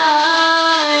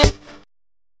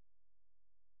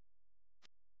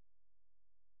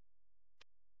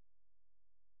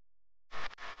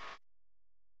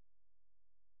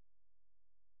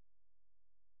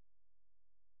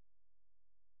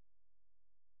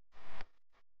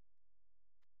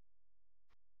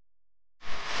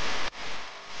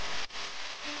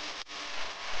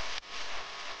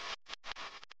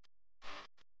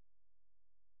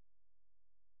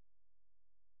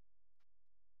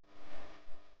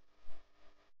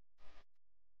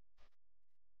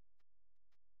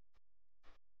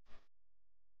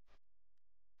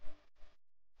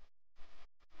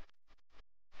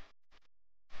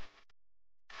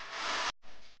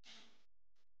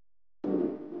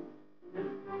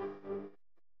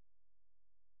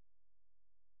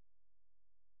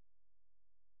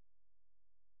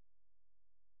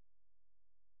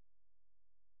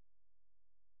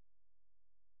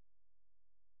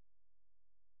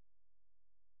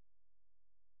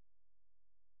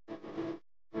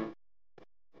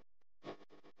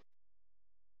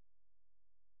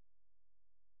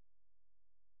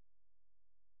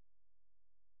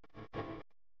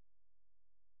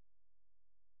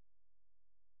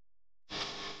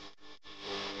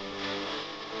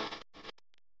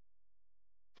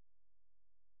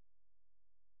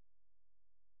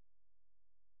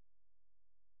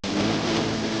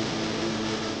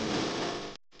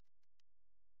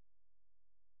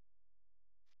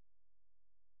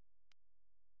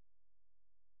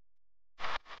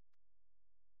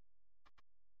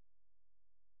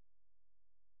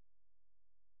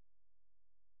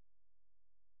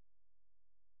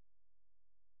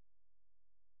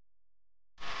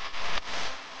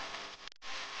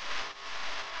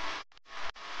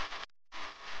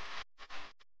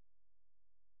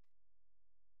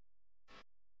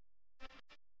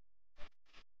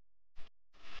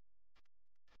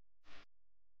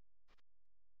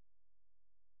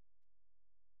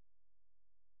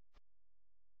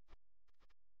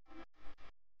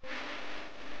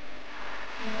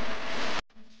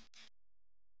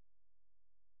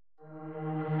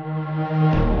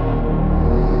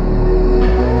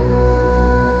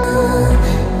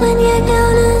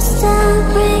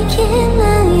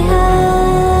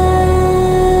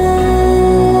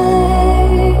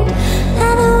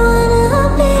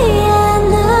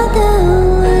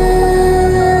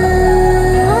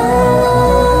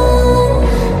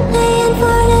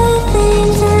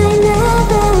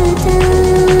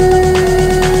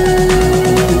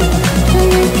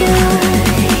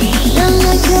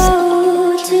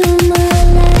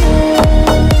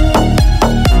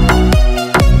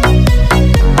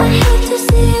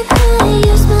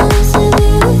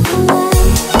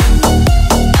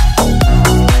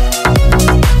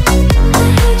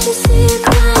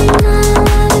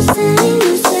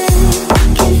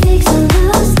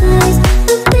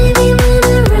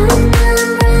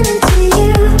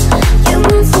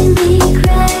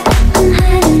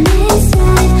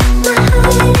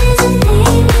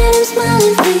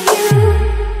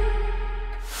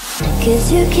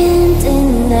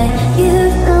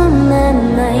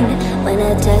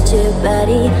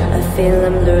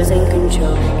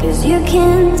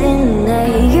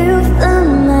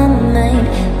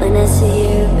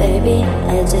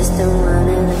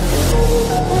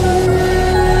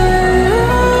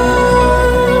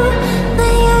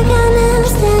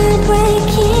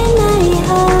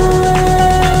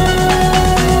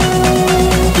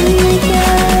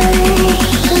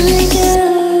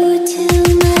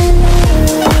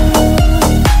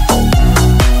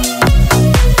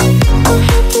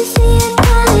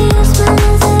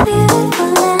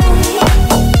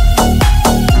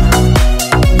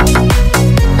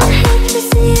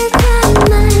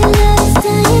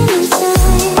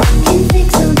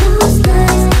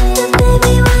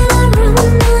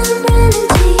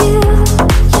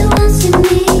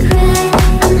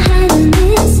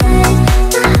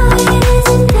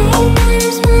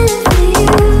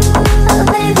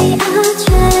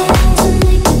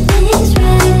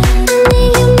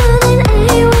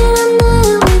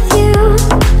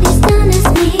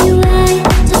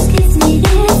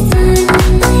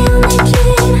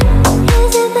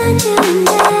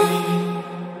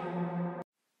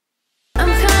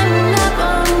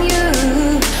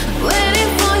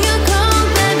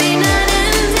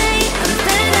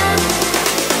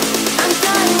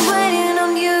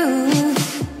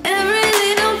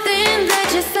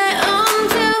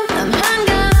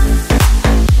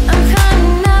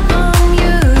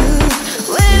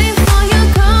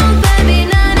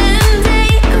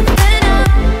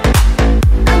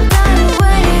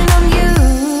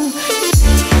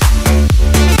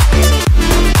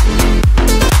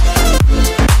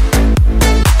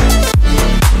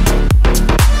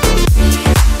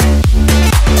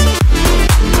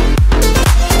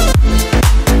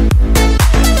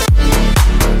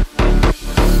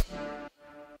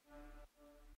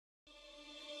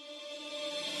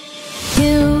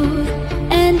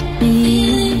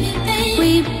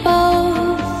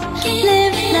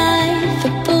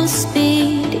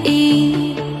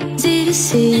 to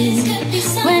see.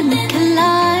 When we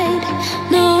collide,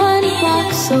 no one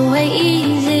walks away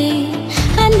easy.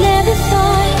 I never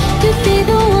thought you'd be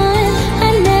the one. I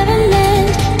never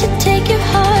meant to take your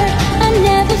heart. I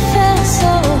never felt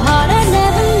so hard. I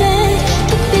never meant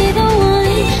to be the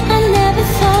one. I never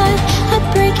thought I'd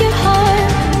break your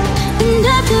heart. And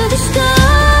after the stars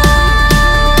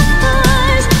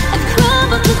have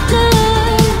crumbled to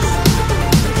dust,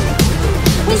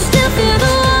 we still feel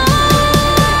the warmth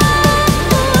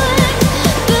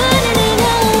burning in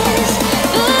us,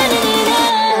 burning in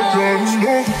us.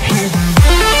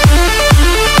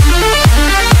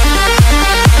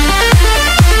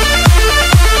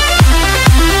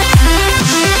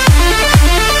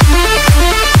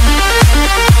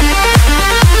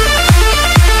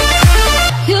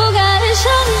 You gotta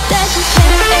show me that you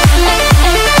care.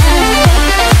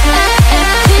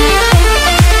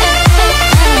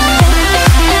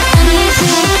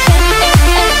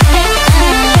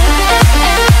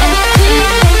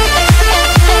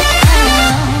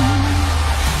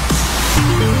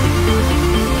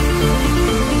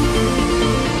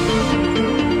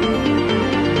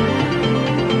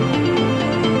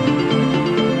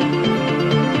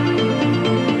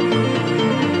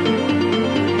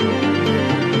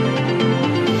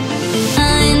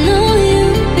 I know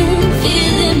you've been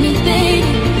feeling me,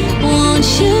 baby. Won't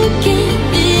you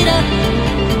give it up?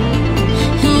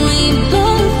 We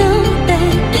both know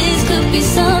that this could be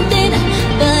something,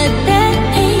 but that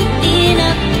ain't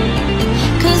enough.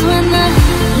 'Cause when the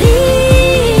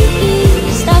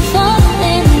leaves start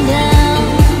falling down,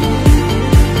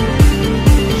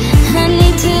 I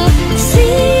need to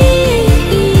see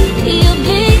you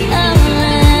be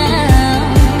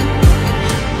around.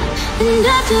 And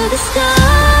after the stars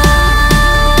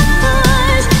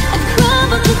have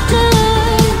crumbled to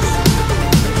dust,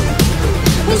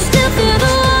 we still feel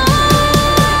the warmth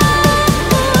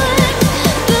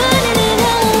burning in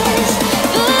us,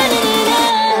 burning in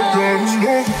us.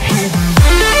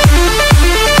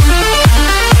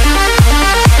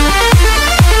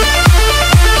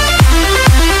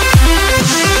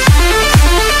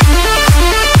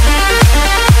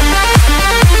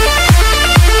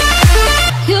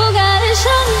 You gotta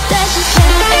show me that you care.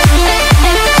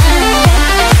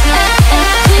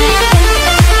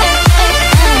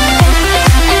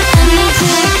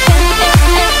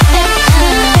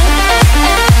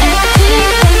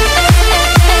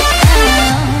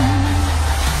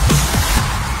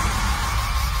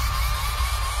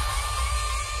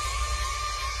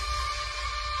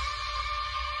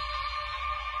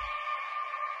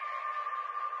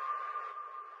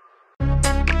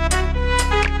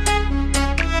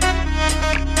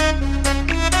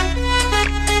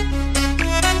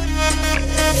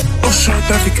 No soy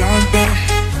traficante,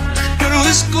 pero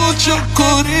escucho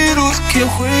corridos que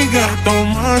juega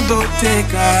tomando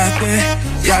tecate.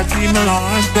 Ya dímelo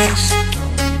antes.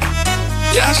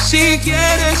 Ya si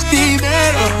quieres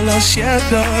dinero, lo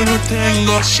siento, no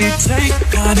tengo. She take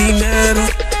my dinero,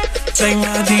 take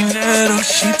my dinero.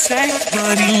 She take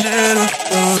my dinero,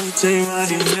 oh, take my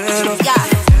dinero.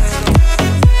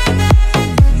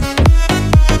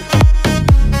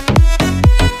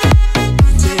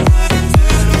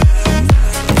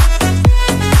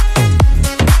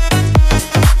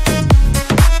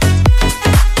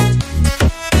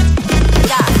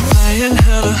 Playing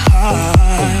hella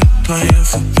hard, playing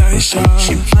for patience.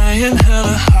 She playing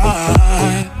hella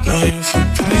hard, playing for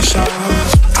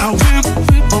patience. I whip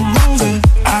my moving,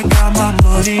 I got my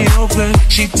money open.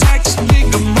 She texts me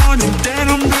good morning, then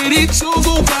I'm ready to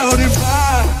go out and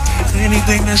buy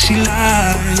anything that she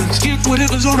likes. Get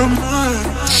whatever's on her mind,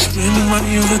 spending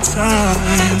money all the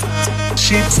time.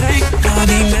 She take my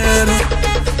dinero,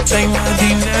 take my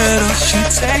dinero. She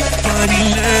take my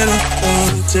dinero,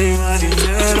 oh, take my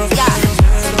dinero.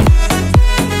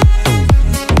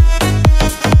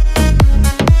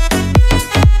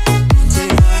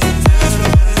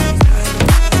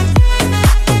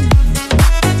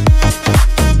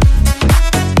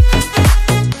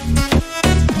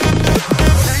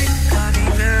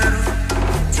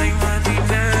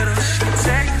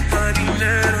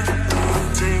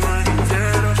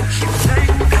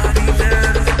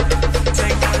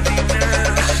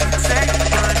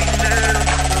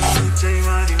 Take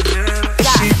my dinero.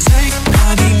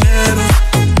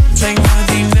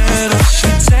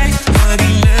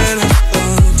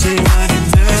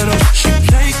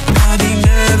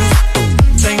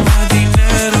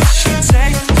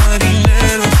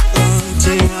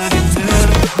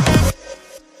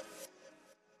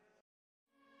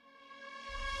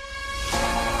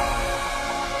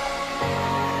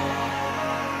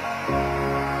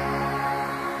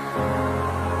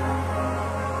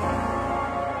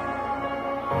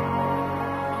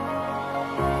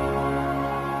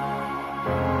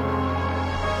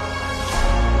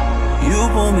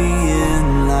 pull me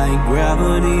in like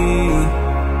gravity.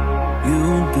 You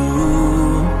do,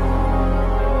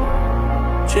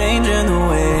 changing the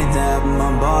way that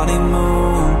my body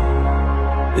moves.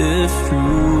 It's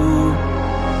true.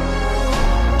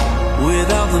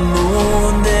 Without the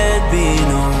moon, there'd be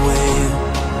no way.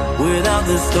 Without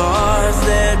the stars,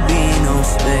 there'd be no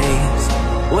space.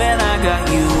 When I got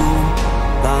you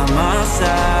by my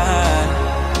side,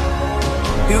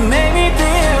 you made me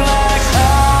feel like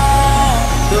I'm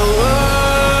the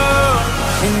world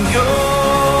in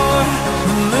your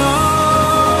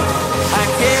mood. I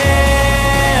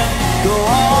can't go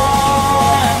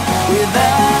on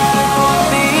without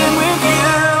being with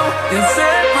you.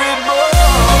 Inseparable.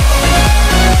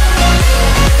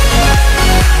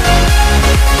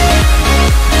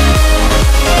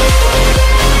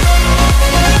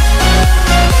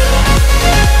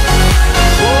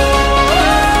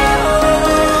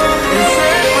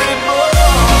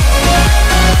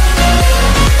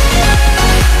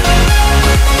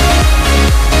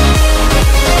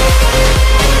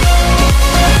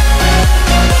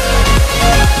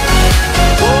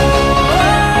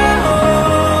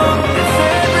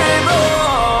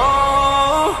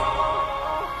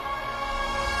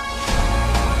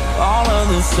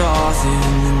 Stars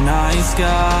in the night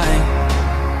sky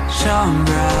shine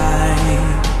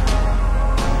bright,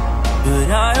 but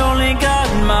I only got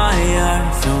my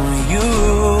eyes on you,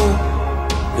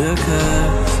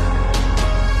 because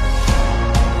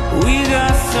we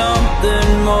got something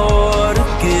more to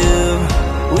give.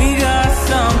 We got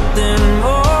something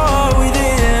more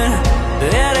within.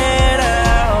 Let it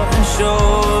out and show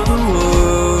the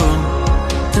world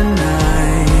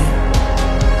tonight.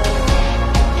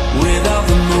 Without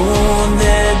the moon,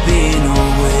 there'd be no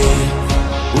way.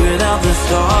 Without the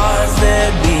stars,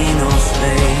 there'd be no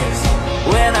space.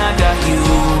 When I got you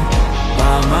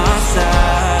by my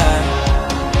side,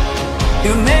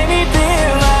 you made me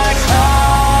feel like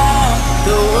I'm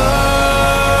the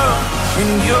world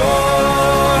in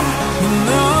your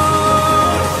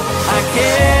mood. I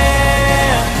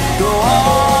can't go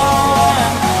on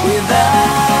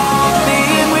without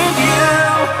being with you.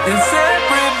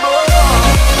 Inseparable.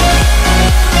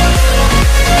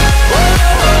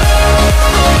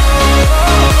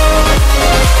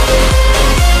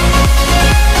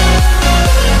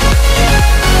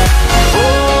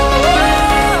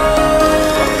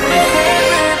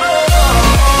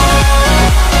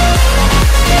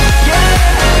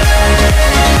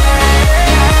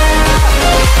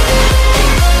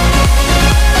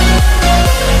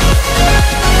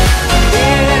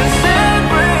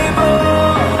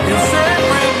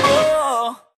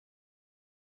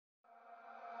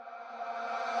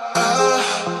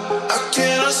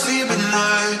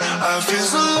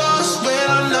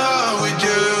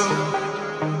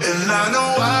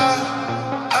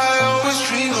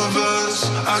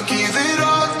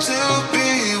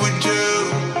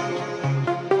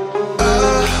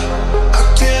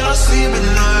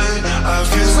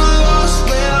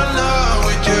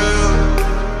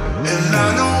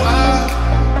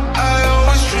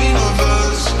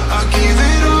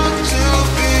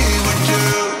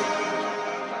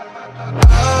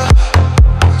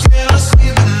 Can't sleep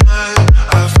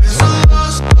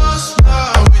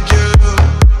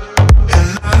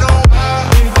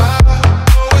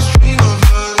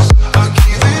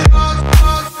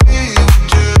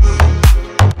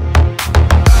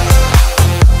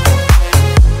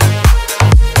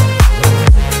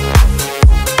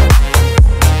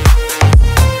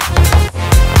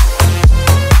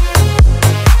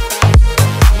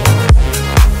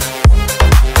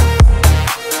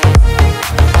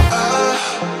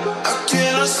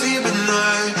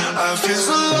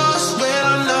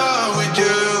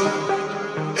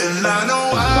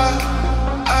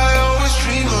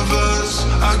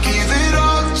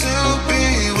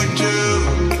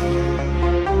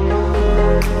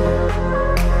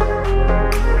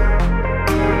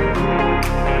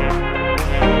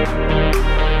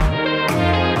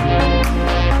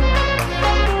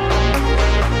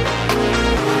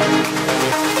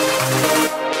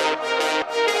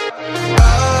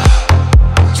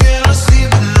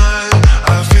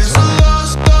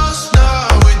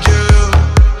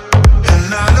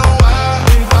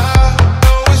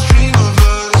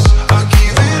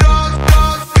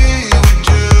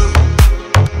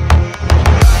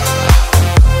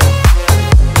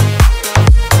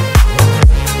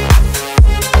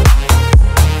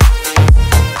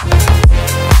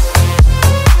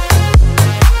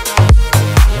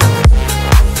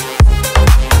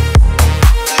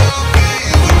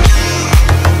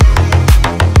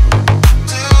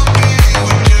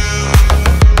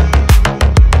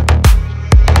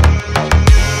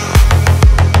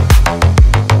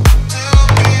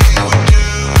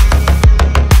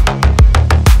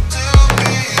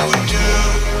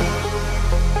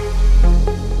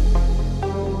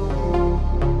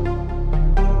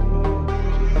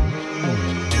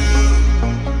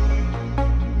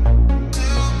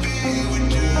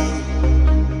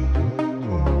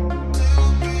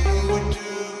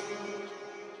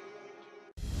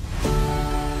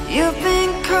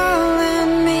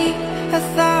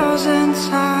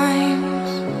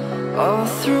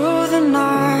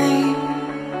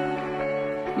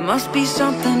Must be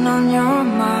something on your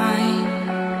mind.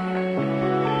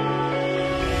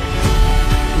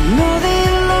 Know that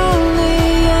you're lonely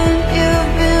and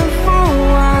you've been for a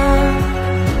while.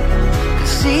 Can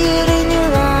see it in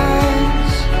your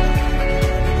eyes,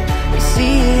 we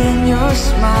see it in your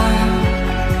smile.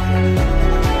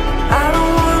 I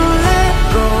don't wanna let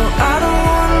go, I don't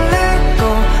wanna let go.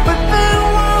 We've been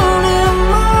wanting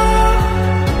more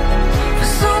for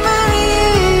so many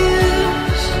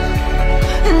years,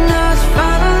 and now it's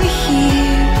finally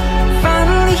here,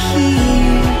 finally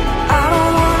here. I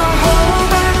don't wanna hold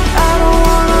back, I don't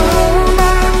wanna hold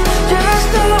back.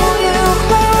 Just hold you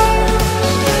close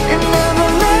and never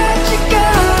let you go.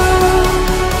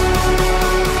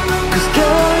 'Cause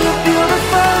girl, you're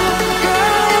beautiful,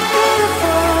 girl, you're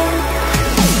beautiful.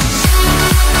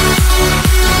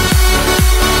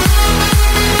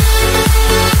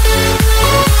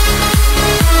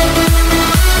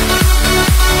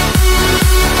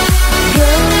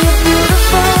 Girl, you're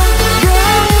beautiful,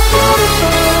 girl, you're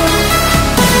beautiful.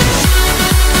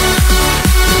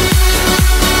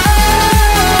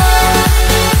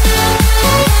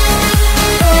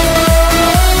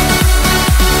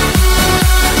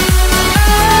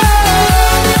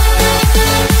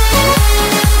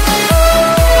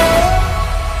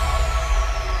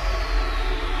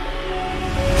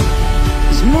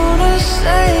 There's more to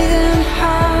say than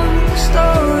how the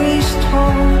story's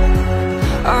told.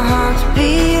 Our hearts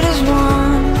beat as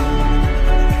one.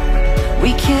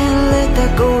 We can't let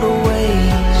that go to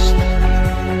waste.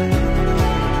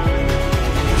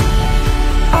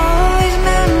 All these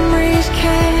memories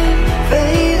can't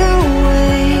fade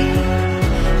away.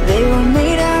 They were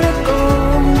made out of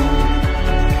gold.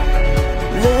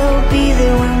 They'll be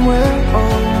there when we're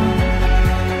old.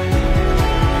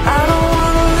 I don't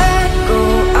wanna let go,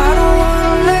 I don't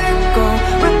wanna let go.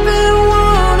 We've been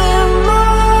wanting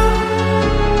more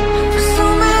for so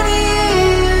many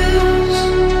years,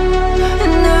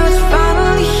 and now it's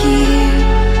finally here,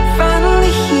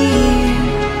 finally here.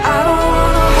 I don't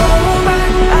wanna hold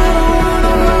back, I don't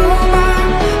wanna hold back.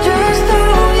 Just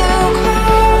hold you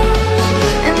close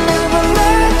and never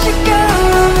let you go.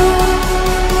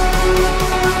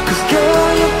 'Cause girl,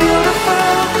 you're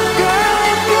beautiful, girl,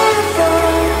 you're beautiful.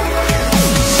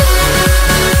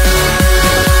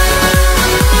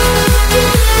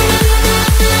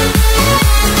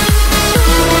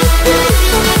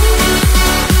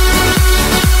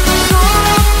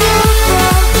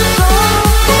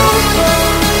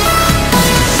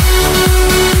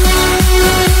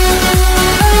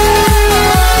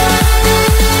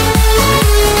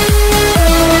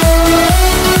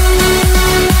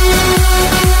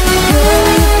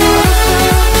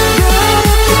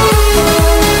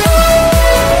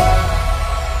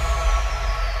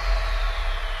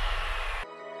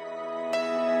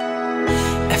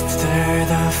 After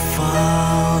the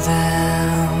fall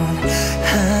down,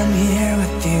 I'm here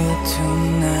with you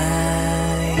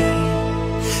tonight.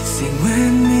 Sing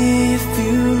with me if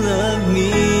you love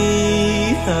me.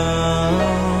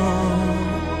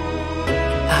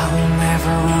 I will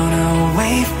never run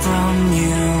away from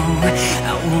you.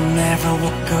 I will never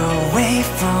walk away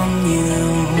from you.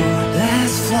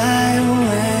 Let's fly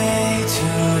away to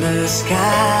the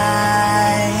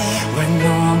sky where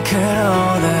no one could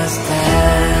hold us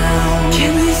down.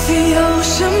 Can we see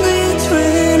ocean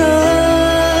between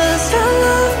us? The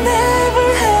love never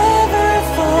ever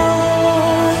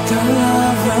falls. The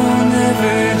love will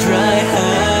never dry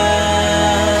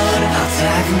out. I'll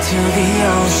dive into the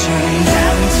ocean,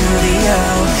 dive into the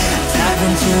ocean, dive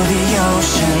into the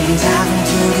ocean, dive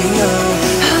into the ocean.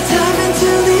 I'll dive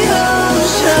into the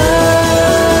ocean.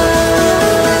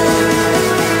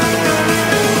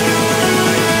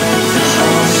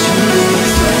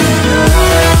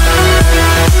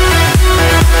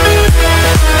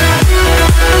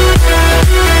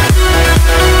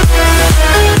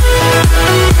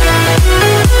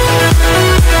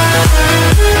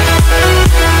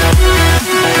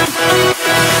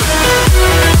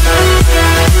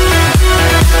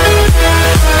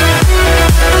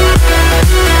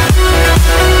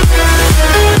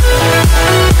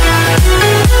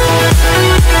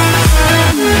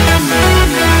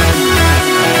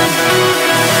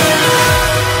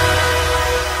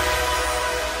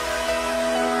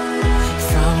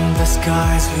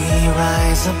 Scars we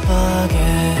rise up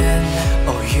again.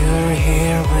 Oh, you're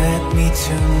here with me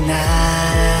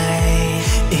tonight.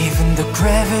 Even the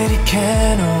gravity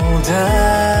can hold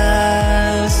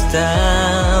us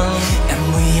down. And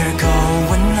we are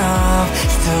going up,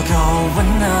 still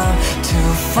going up to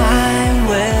find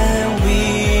where we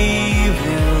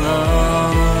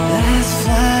belong. Let's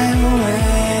fly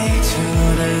away to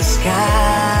the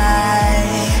sky.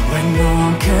 no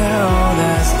one could hold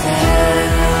us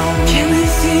down. Can we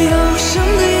see ocean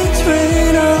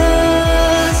between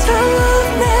us? Our love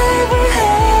never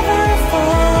ever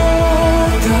fall.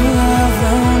 The love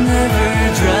will never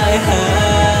dry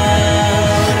out.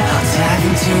 I'll dive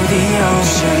into the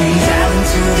ocean, dive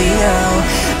into the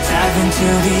dive into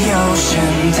the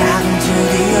ocean, dive into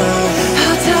the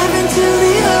I'll dive into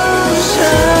the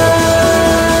ocean.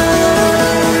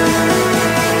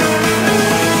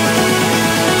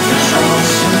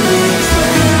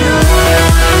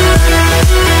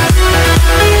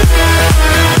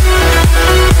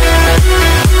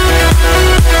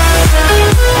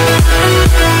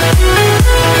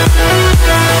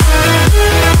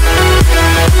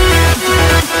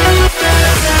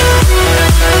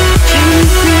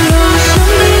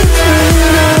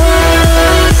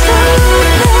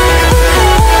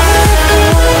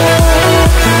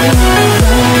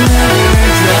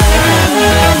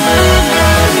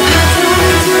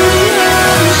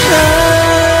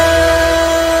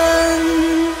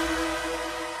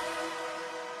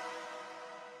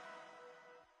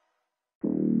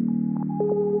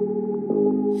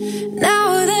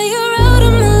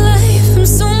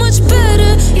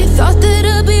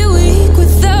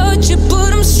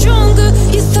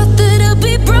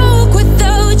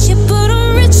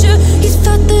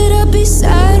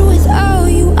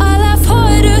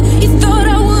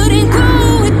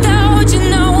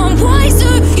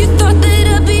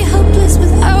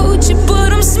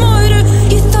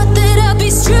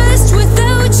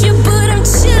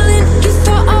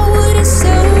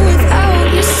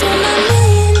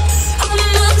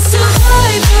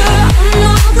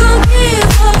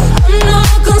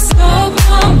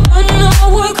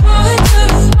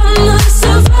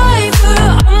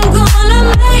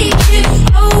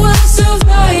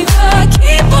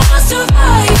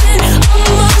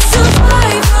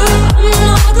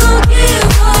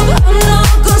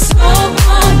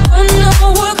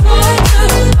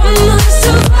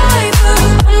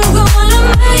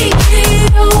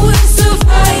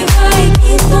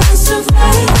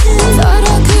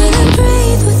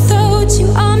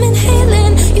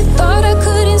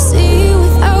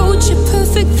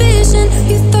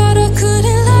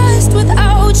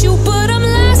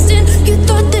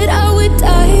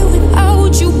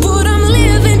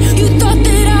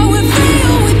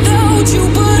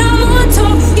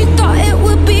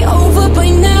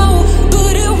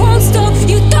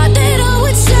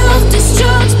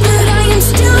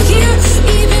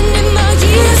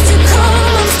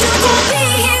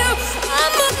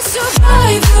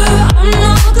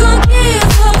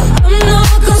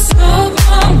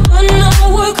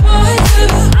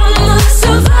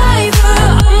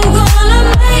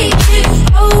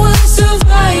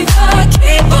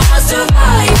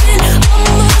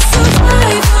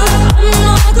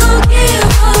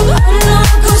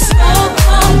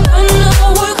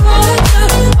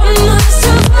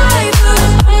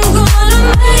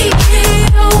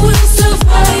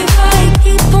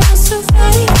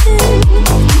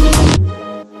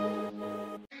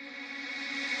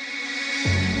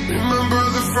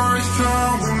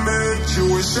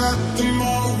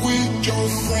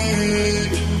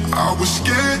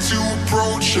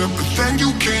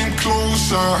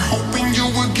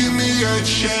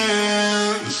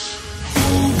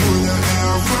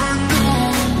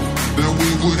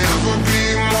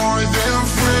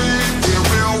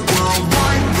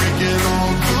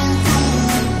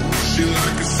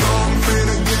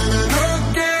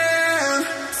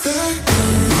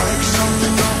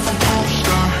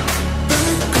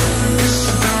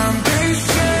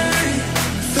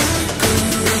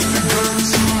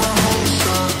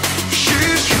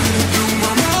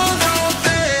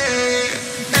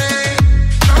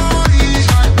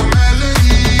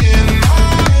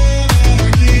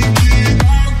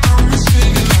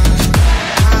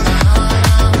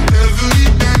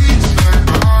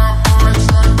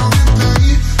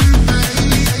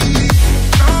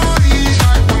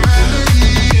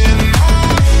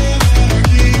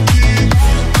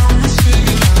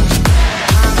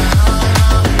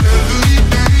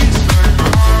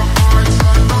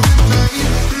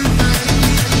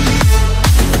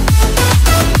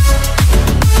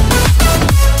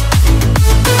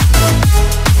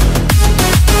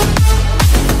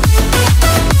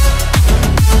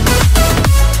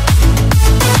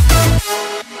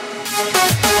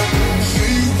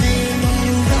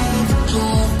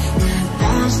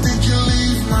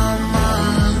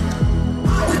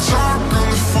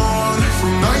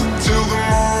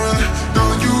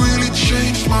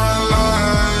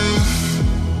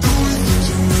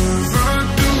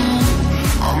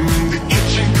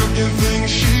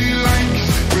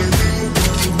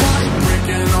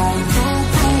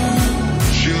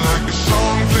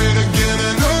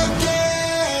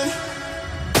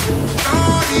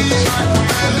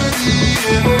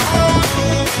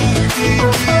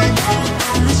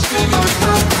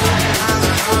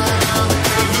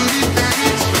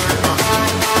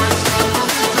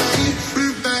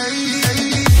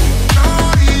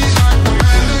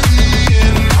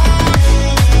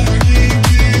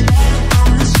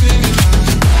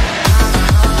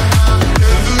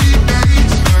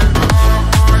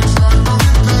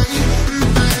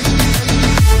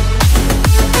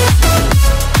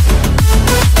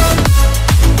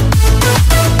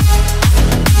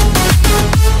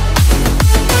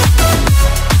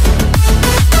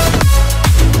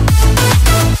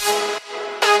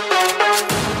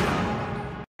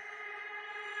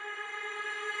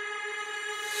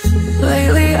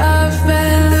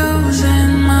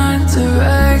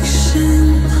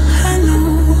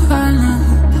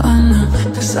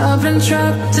 I've been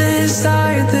trapped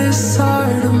inside this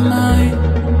heart of mine.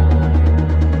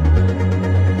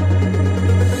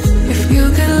 If you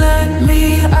could let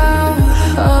me out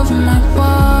of my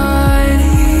body,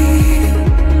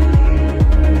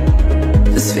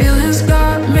 this feeling's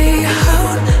got me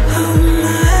out of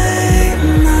my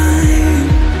mind.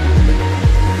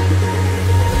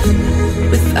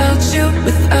 Without you,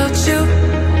 without you,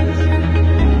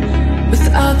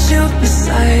 without you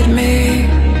beside me.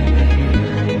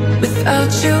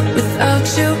 Without you, without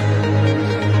you,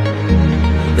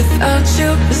 without you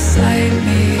beside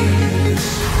me.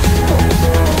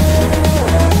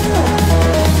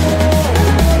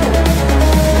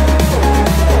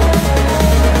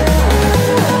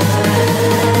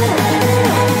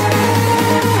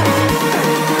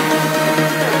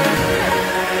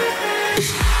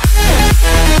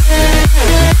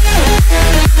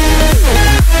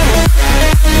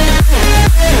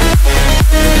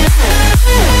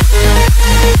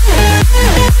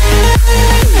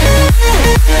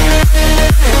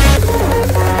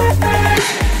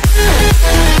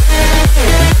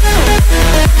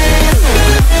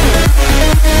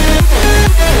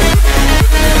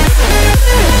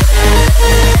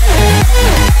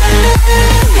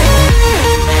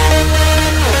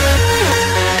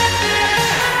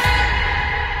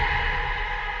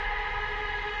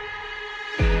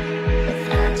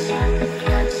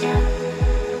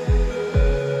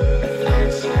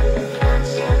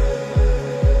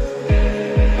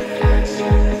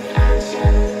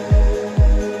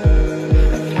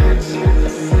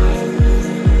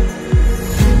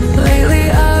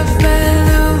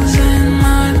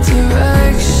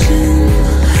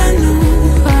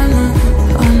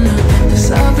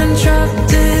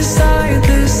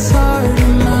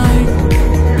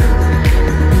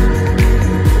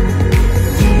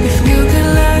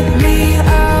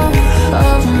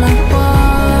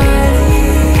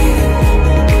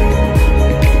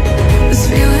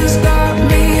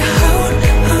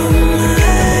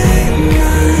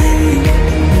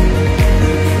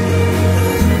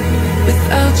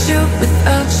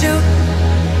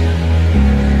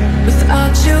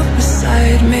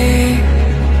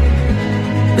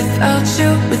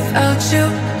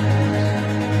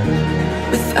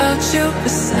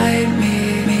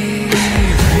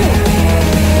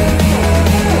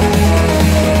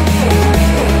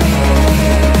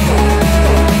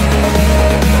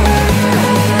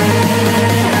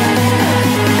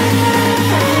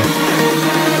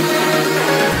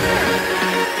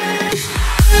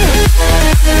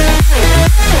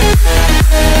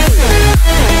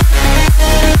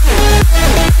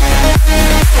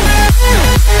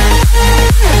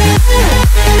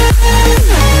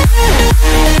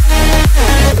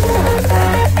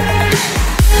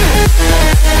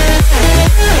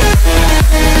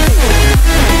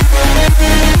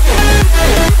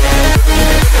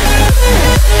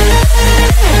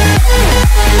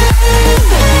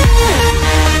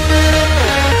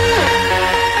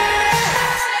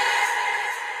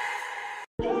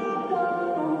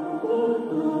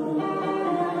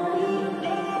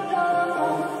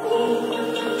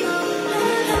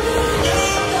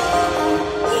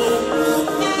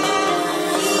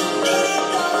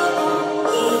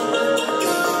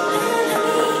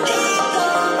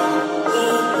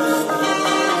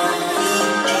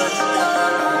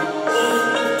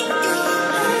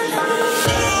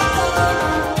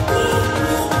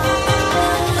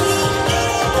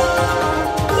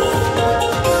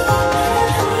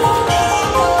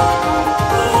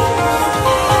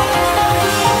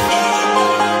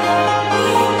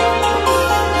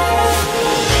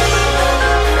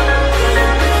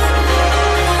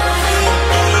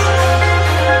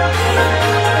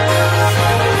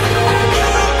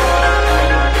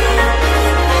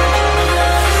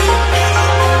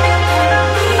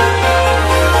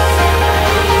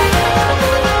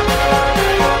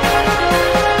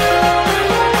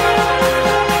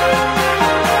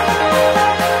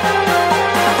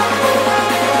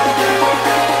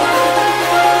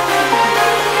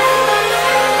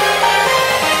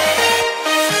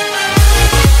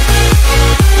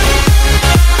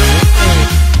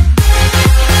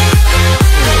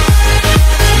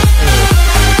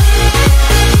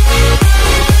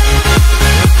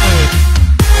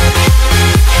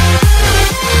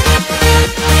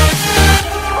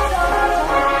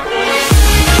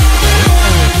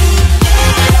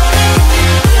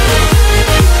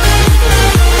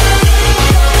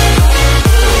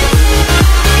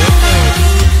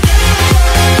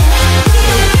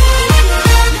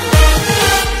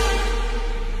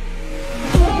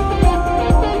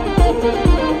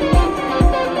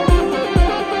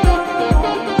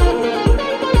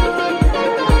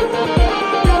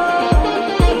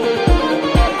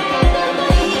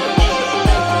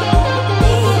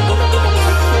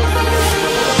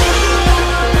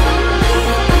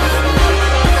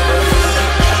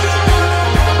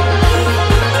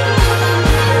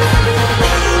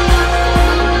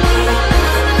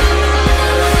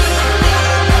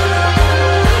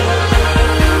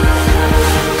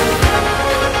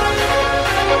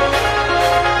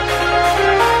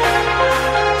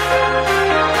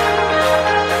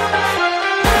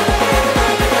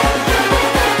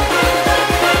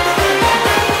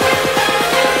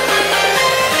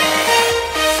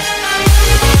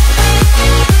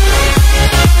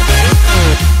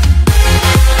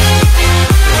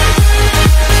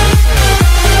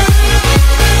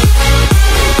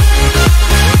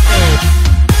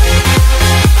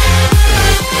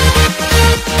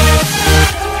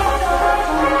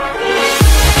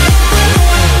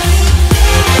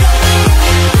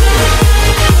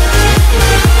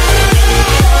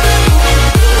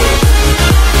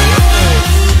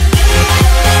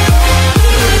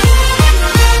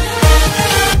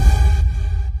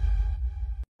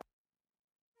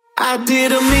 I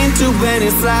didn't mean to end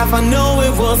his life, I know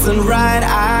it wasn't right.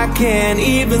 I can't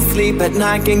even sleep at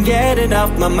night, can't get it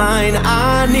off my mind.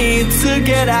 I need to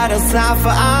get out of sight, for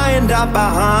I end up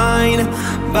behind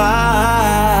bars.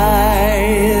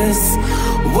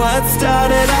 What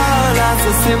started out as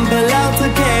a simple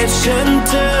altercation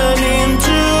turned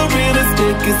into a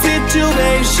realistic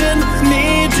situation.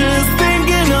 Me just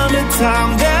thinking on the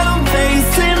time that I'm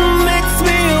facing makes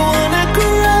me wanna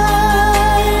cry.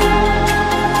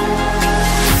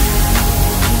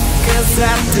 Cause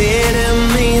I didn't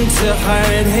mean to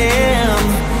hurt him,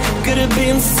 could have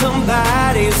been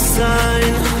somebody's son,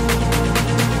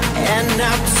 and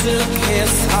I took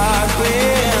his heart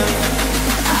with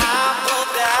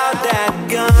that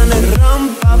gun. Rum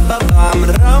pa pa bum,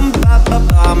 rum pa pa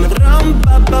bum, rum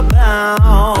pa pa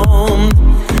bum.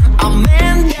 I'm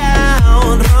man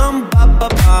down. Rum pa pa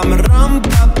bum, rum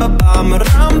pa pa bum,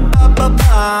 rum pa pa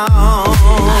bum.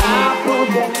 I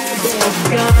pulled that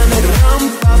gun. Rum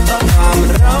pa pa bum,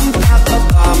 rum pa pa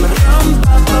bum, rum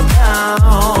pa pa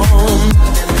bum.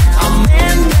 I'm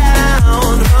man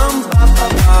down. Rum pa pa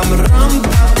bum, rum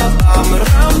pa pa bum,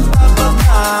 rum pa pa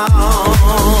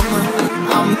bum.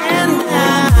 I'm in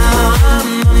down,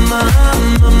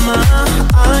 mama,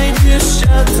 I just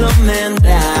shut the man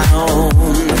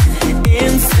down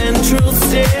in Central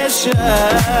Station,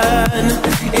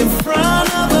 in front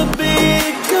of a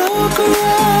big crowd.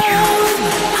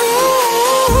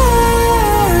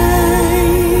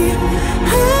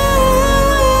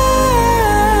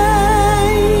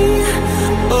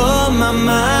 Oh,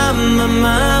 mama,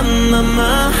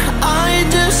 I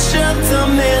just shut the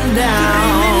man down.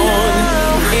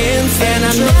 And I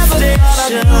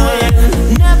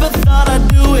never thought I'd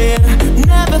do it,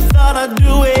 never thought I'd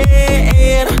do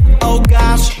it. Oh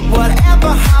gosh,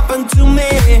 whatever happened to me,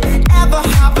 ever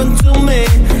happened to me,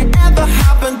 ever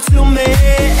happened to me.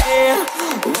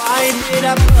 Why did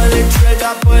I pull it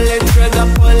trigger, pull it trigger,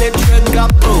 pull it trigger,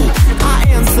 boo? I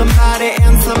am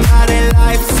somebody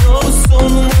life so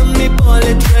soon. When me pull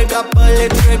it trigger, pull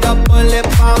it trigger, pull it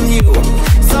from you.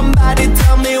 Somebody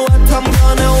tell me what I'm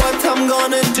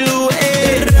gonna do.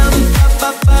 Rum pa pa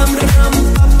bum, rum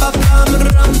pa pa bum,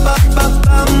 rum pa pa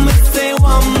bum. Me say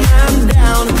one man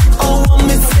down. Oh, when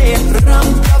me say rum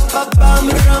pa pa bum,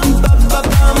 rum pa pa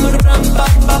bum, rum pa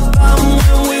pa bum.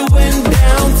 When we went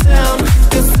downtown,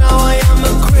 'cause now I am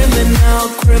a criminal.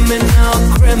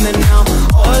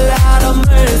 Oh Lord of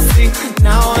mercy,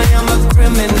 now I am a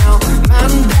criminal.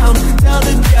 Man down, tell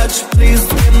the judge please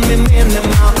give me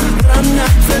minimal. Run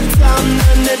out to town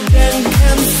and the den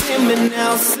can see me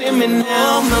now.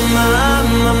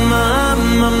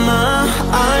 Mama,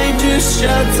 I just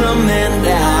shut the man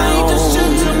down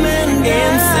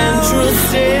in Central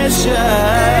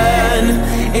Station,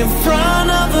 in front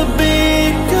of a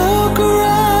big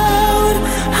crowd.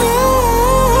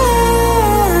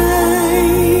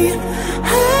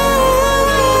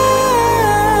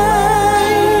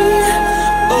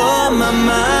 Oh,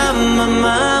 mama,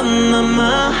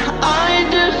 I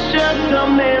just shut the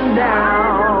man down.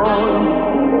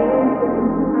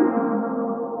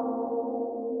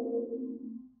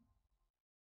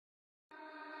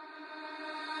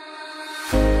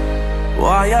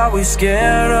 Why are we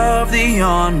scared of the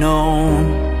unknown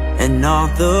and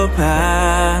not the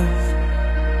past?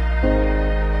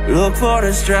 Look for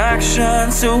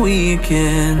distractions so we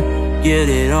can get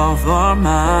it off our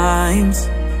minds.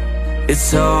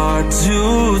 It's hard to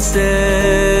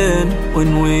stand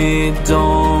when we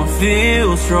don't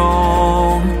feel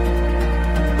strong.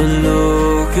 But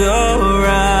look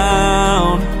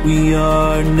around, we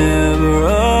are never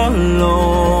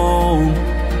alone.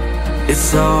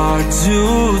 It's hard to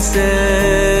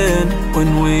stand when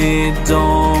we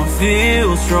don't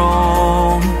feel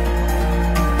strong.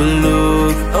 But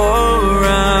look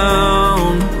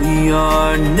around, we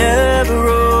are never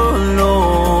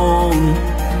alone.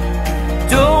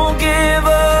 Don't give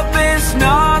up, it's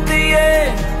not the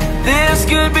end. This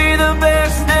could be the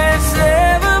best that's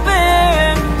ever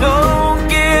been. Don't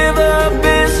give up,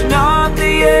 it's not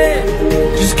the end.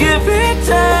 Just give it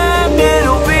time,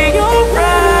 it'll be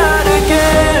alright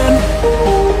again.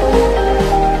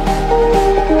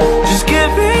 Just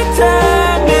give it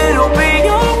time, it'll be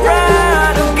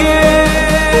alright again.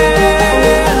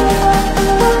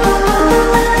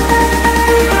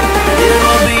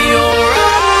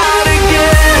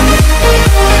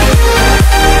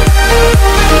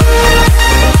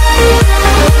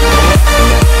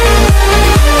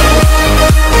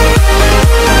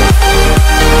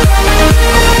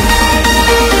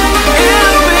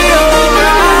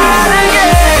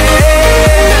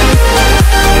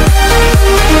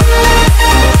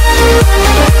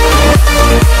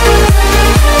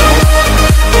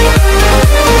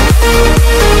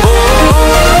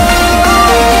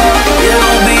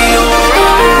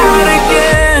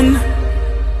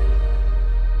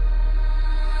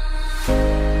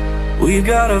 We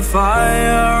got a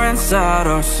fire inside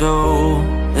our soul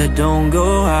that don't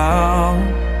go out.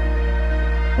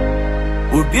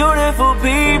 We're beautiful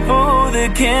people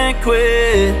that can't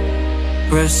quit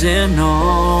pressing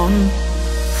on.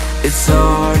 It's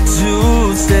hard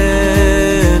to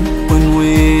stand when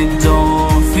we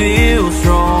don't feel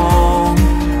strong.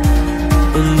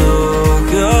 But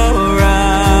look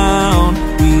around,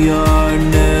 we are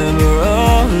never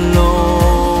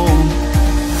alone.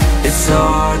 It's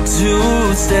hard to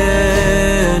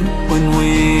stand when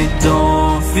we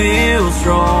don't feel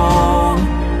strong.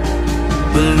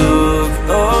 But look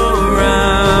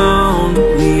around,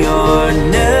 we are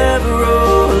never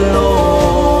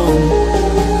alone.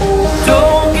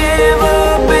 Don't give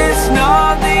up, it's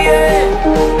not the end.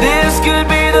 This could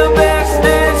be the best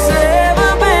it's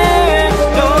ever been.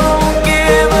 Don't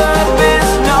give up,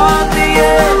 it's not the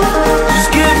end. Just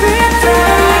give it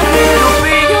time, it'll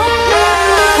be alright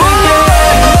again.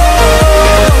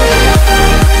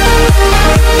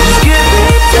 Just give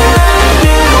it time,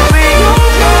 it'll be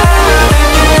alright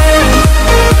again.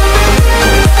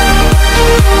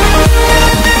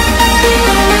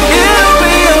 It'll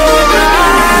be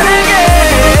alright again.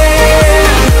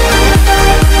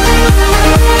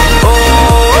 Oh,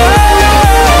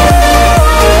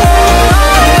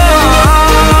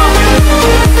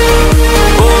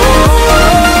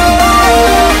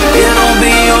 it'll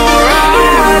be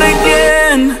alright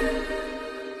again.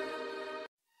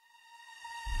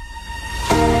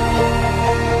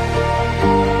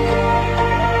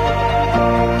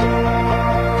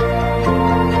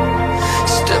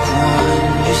 Step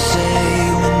one, you say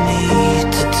we need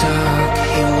to talk.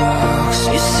 He walks,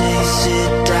 you say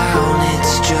sit down,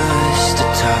 it's just a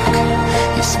talk.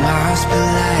 He smiles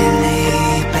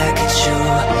politely back at you.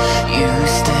 You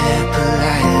stare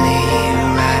politely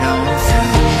right on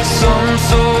through some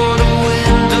sort of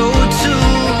window to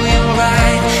your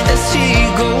right. As he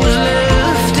goes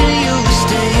left and you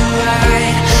stay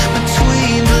right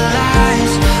between the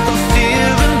lies of fear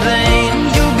and blame.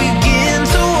 You begin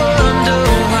to wonder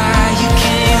why you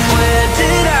came. Where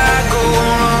did I go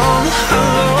wrong? I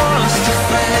lost a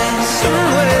friend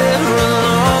somewhere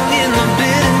along in the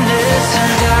bitterness,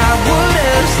 and I would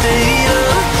have stayed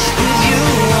up with you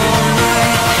all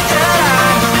night had I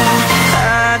known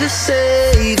how to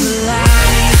save a life.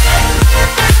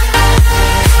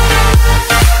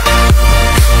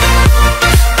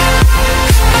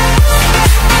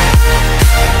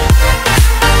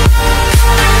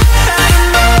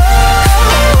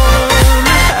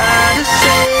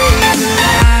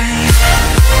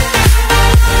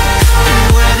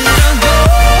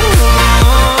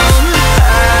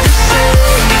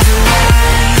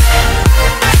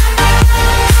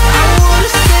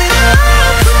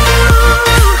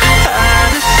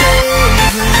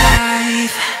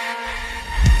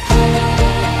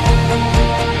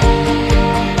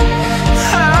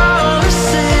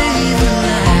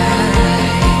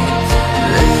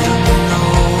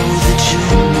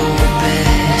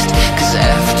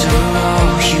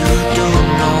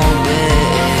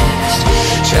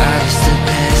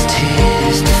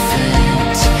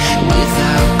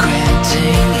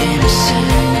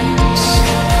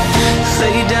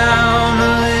 Lay down a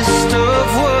list of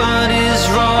what is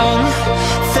wrong,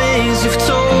 things you've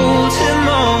told him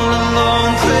all along.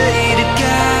 Pray to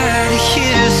God he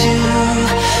hears you,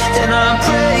 and I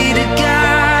pray to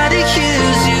God he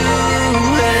hears you.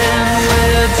 And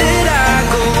where did I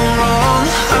go wrong?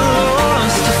 I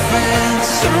lost a friend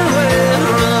somewhere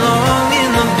along in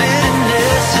the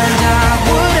bitterness, and I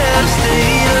would have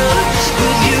stayed up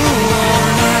with you all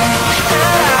night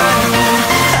had I known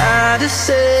how to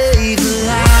save a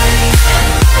life.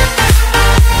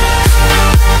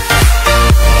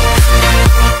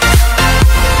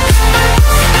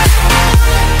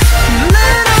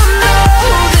 Let 'em know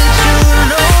that you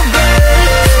know best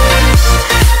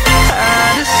how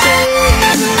to save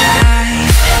a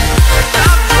life.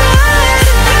 I pray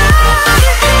to God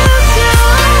he hears you,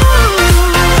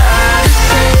 how to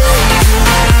save a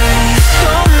life.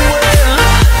 Somewhere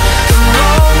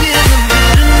along in the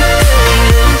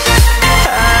bitterness,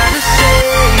 how to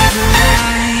save a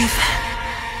life.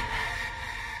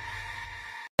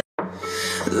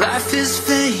 Life is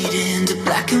fading to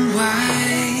black and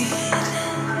white.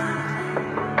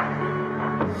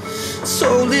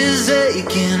 Soul is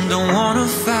aching, don't wanna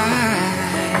fight.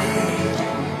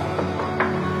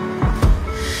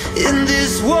 In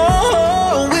this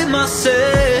war with myself,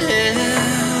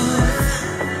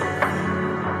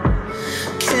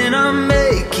 can I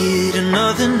make it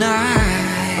another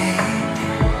night?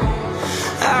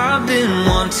 I've been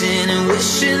wanting and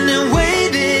wishing and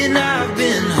waiting. I've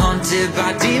been haunted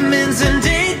by demons and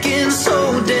aching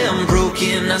so damn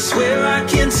broken, I swear I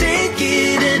can't take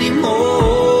it anymore.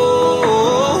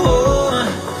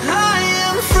 I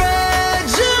am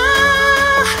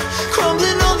fragile,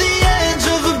 crumbling on the edge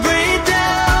of a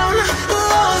breakdown.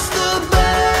 Lost the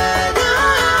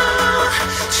battle,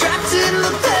 trapped in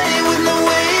the pain with no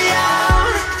way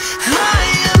out. I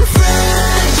am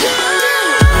fragile,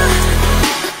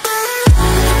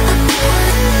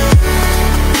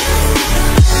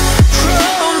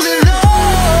 crumbling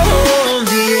on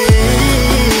the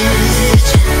edge.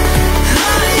 I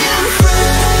am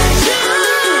fragile,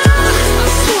 I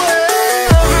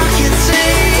swear I can't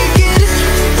take it.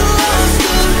 Lost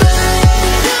the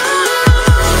battle,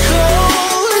 so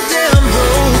damn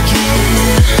broken.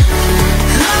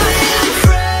 I am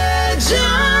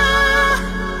fragile.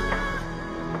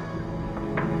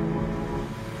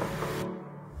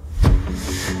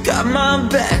 Got my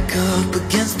back up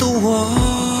against the wall.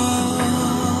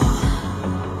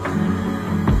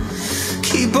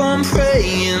 Keep on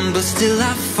praying, but still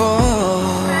I fall.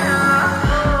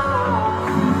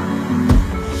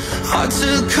 Hard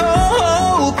to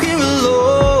cope here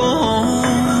alone.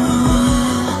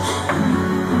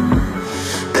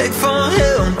 Beg for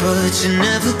help, but you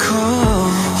never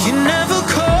call. You never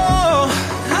call.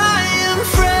 I am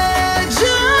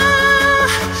fragile,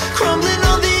 crumbling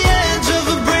on the edge of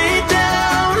a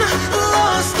breakdown.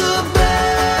 Lost the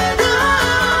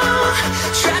battle,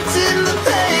 trapped in the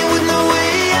pain with no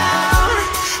way out.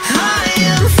 I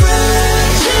am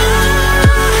fragile.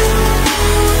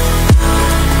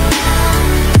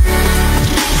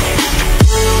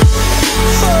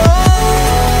 Oh,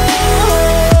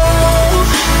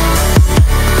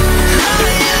 I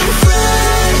am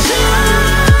fragile.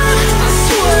 I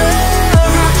swear I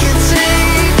can't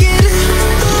take it.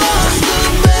 Lost the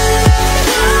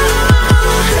battle,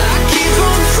 I keep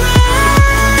on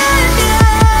fighting.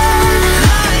 I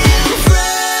am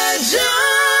fragile,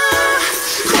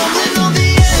 crumbling on the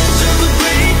edge of a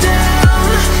breakdown.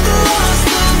 Lost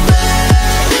the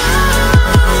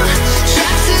battle,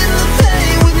 trapped in the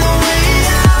pain with no way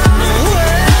out.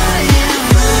 I am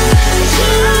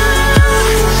fragile,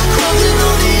 crumbling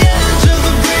on the edge of a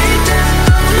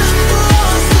breakdown.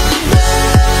 Lost the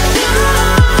battle,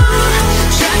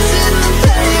 trapped in the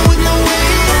pain with no way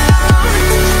out.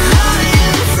 I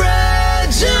am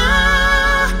fragile.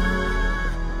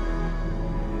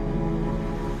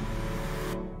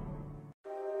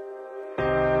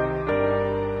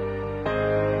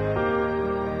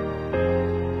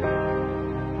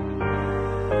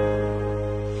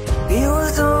 It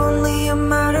was only a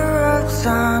matter of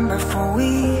time before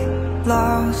we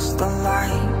lost the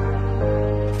light.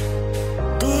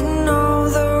 Didn't know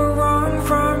the wrong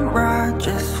from right,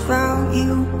 just felt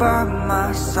you by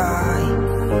my side.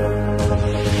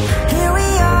 Here we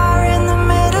are in the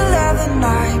middle of the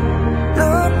night,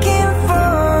 looking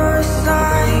for a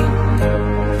sign.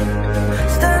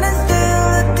 Standing still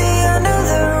at the end of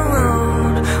the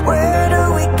road, where do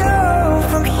we go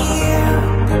from here?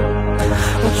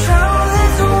 We'll travel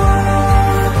this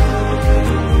world,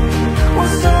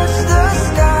 we'll search the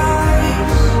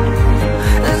skies.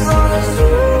 As long as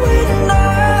you and I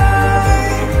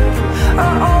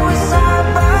are always side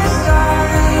by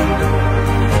side.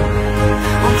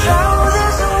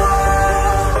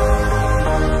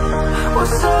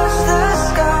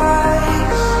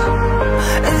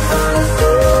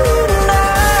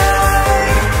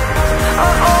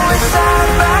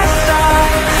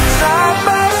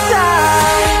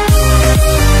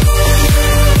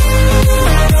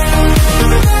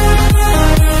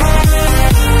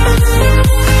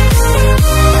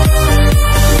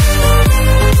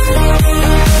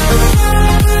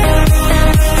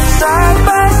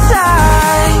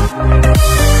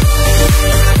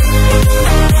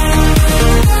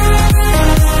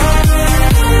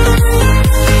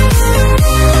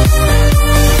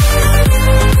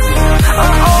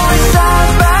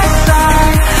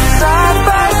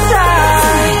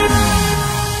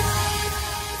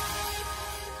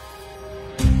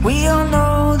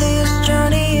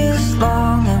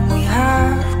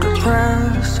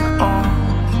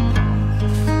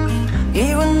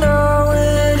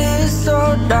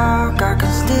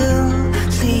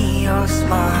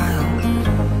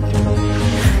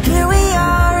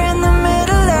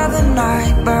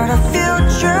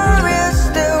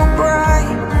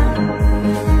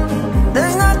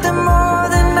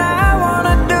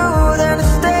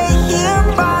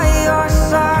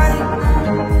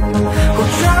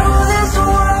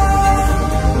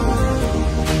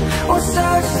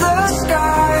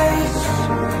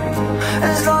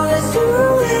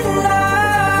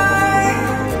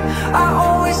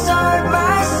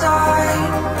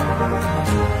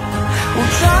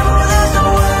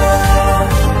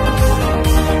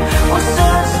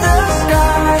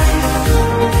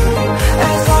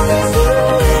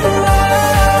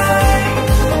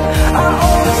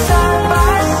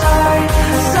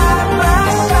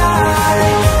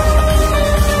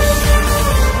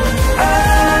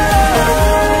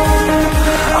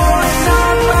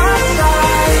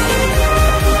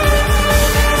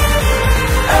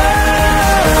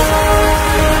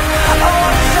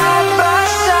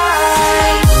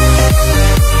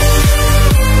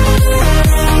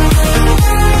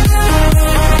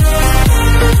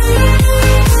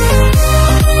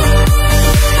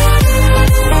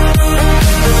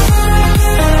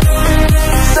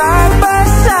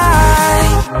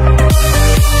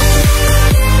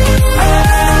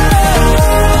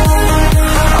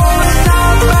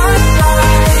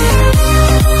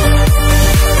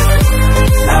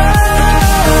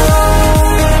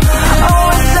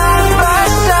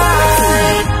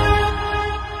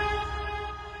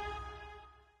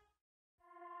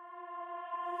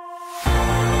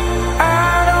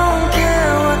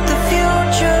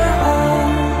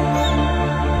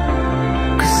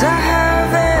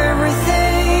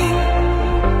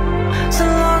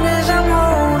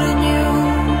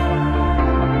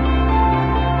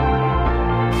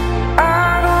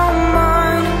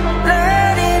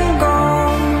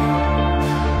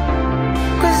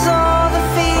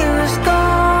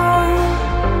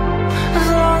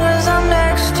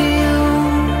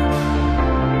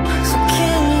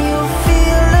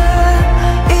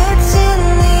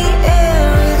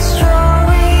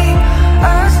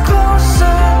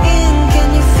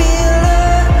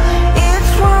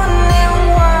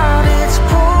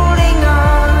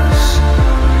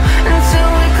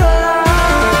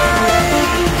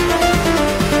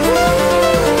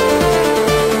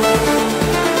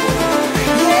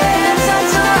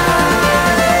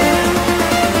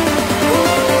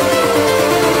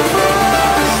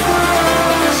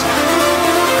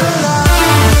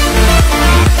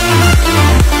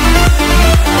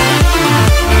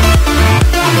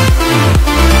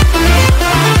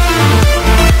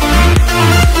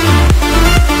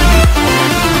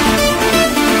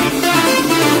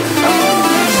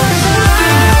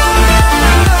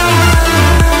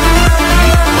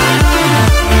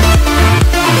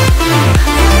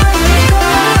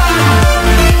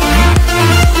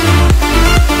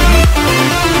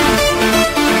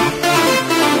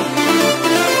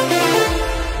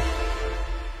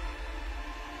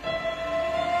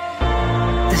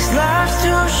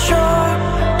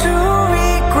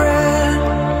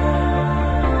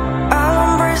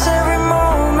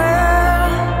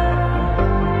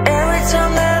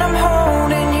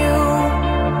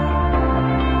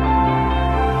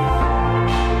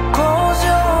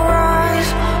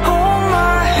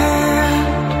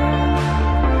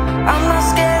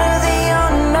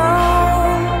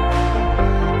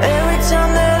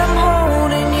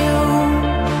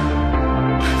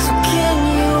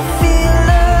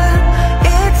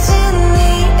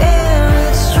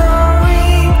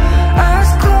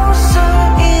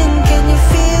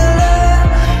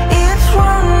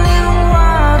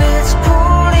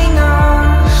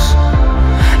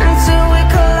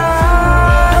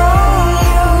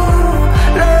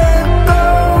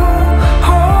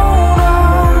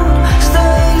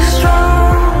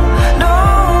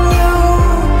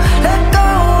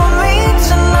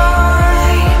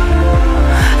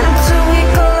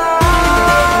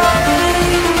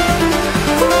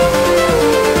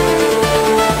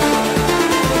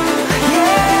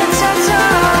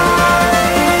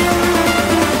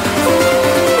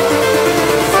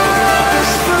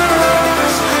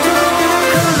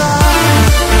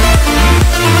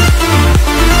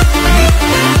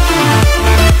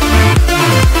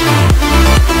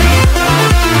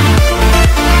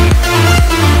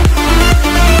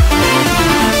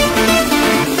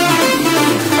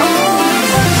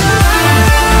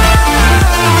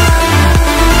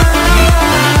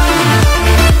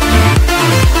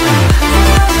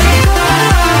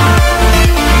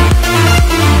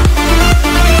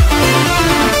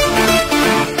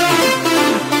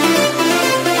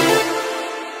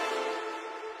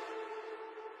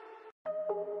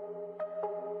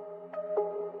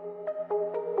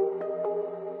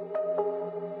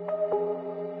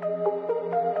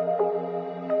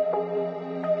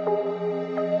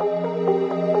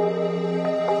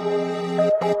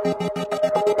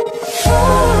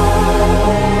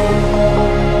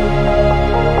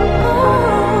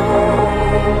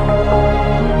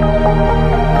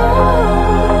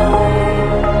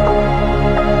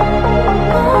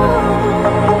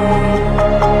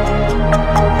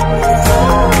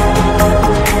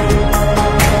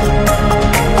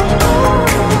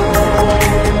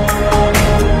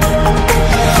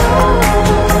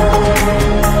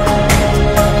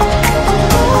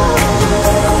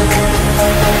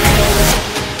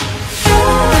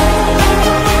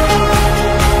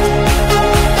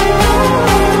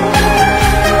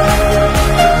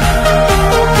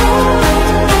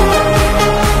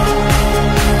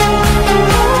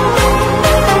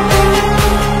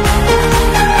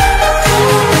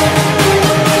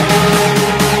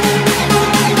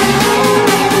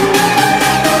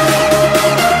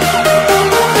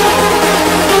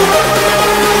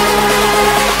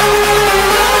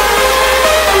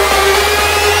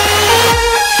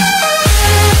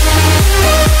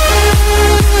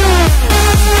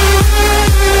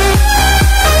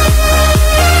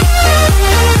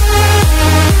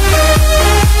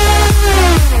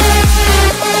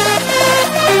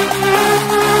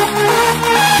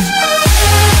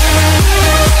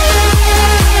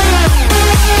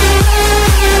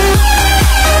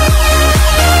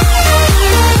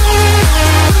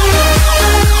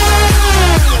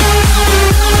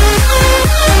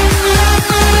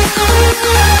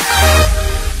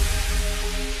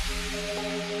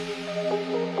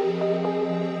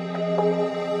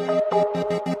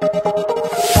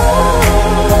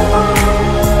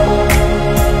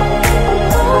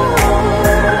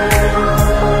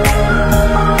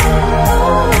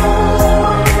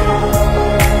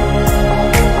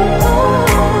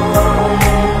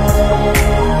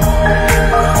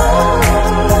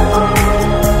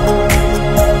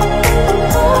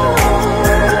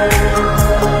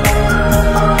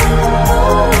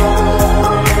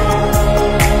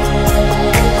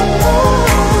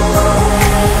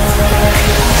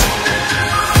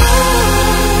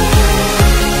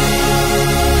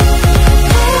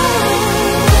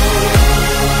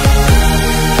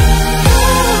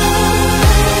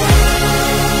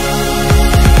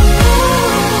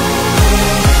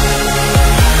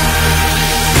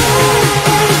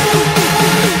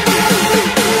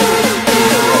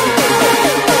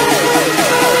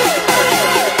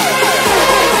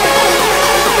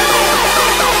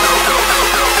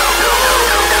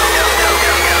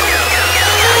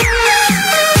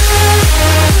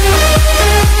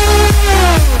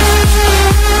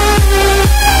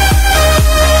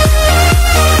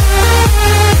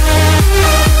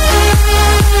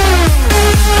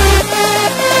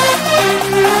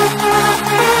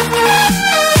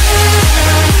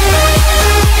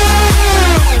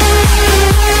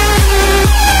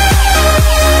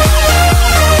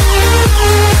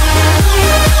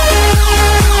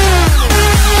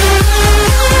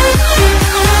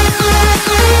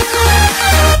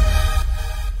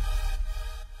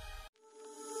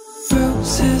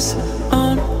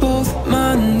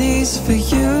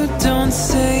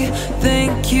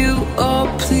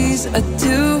 boundaries. I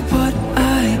do what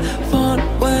I want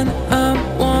when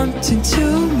I'm wanting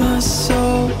to. My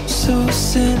soul so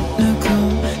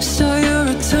cynical. So you're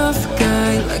a tough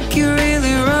guy, like you're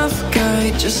really rough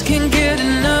guy. Just can't get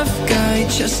enough guy,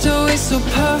 just always so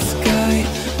puff guy.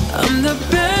 I'm the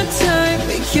bad type,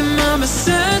 make your mama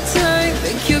sad type,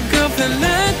 make your girlfriend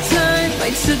mad type,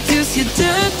 might seduce your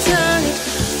dad type.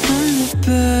 I'm the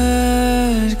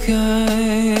bad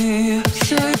guy.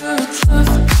 So you're a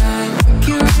tough guy, like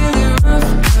you're really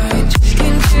rough guy. Just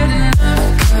can't get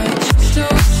enough guy, just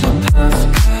always so puff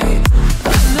guy.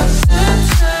 I'm the sad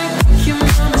type, make your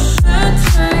mama sad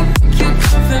type, make your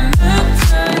girlfriend mad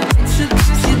type, might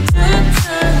seduce your dad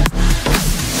type.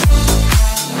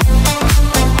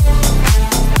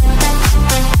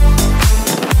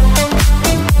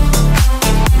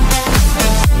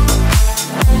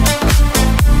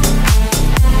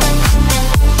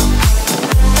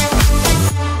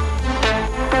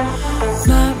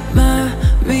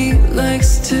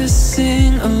 To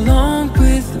sing along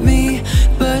with me,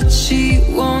 but she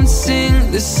won't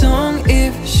sing the song.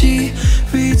 If she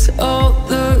reads all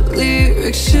the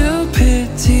lyrics, she'll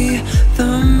pity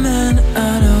the man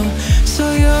I know. So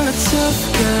you're a tough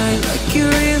guy, like you're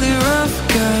really rough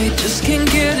guy. Just can't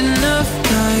get enough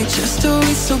guy, just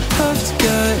always so puffed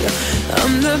guy.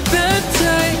 I'm the bad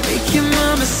type, make your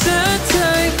mama sad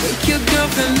type, make your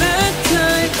girlfriend mad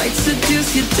type, might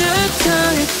seduce your dad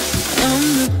type. I'm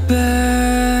the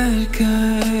bad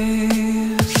guy.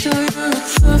 So you're a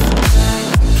tough guy,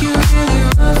 like you're really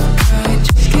rough guy.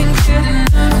 Just can't get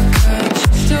enough guy,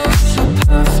 just always so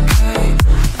puff guy.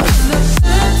 I'm the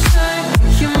bad type,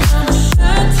 make your mama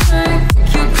sad type,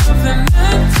 make your girlfriend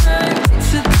mad type, might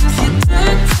seduce your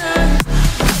dad type.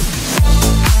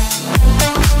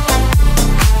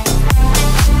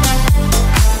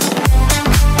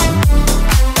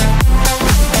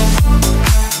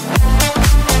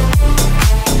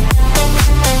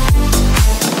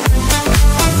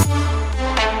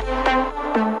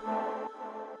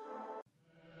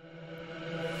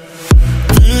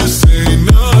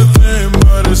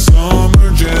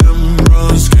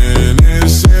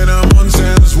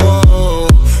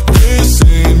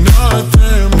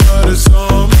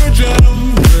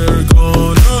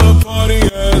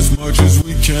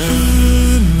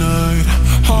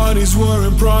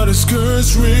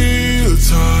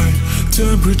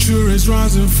 Temperature is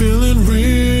rising, feeling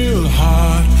real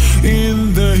hot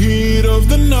in the heat of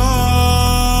the night.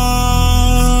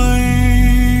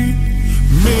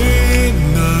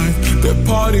 Midnight, the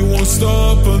party won't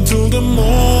stop until the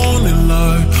morning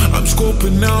light. I'm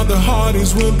scoping out the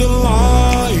hotties with the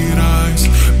light eyes.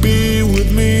 Be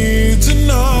with me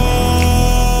tonight.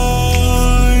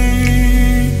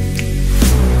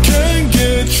 Can't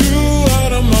get you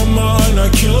out of my mind. I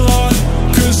kill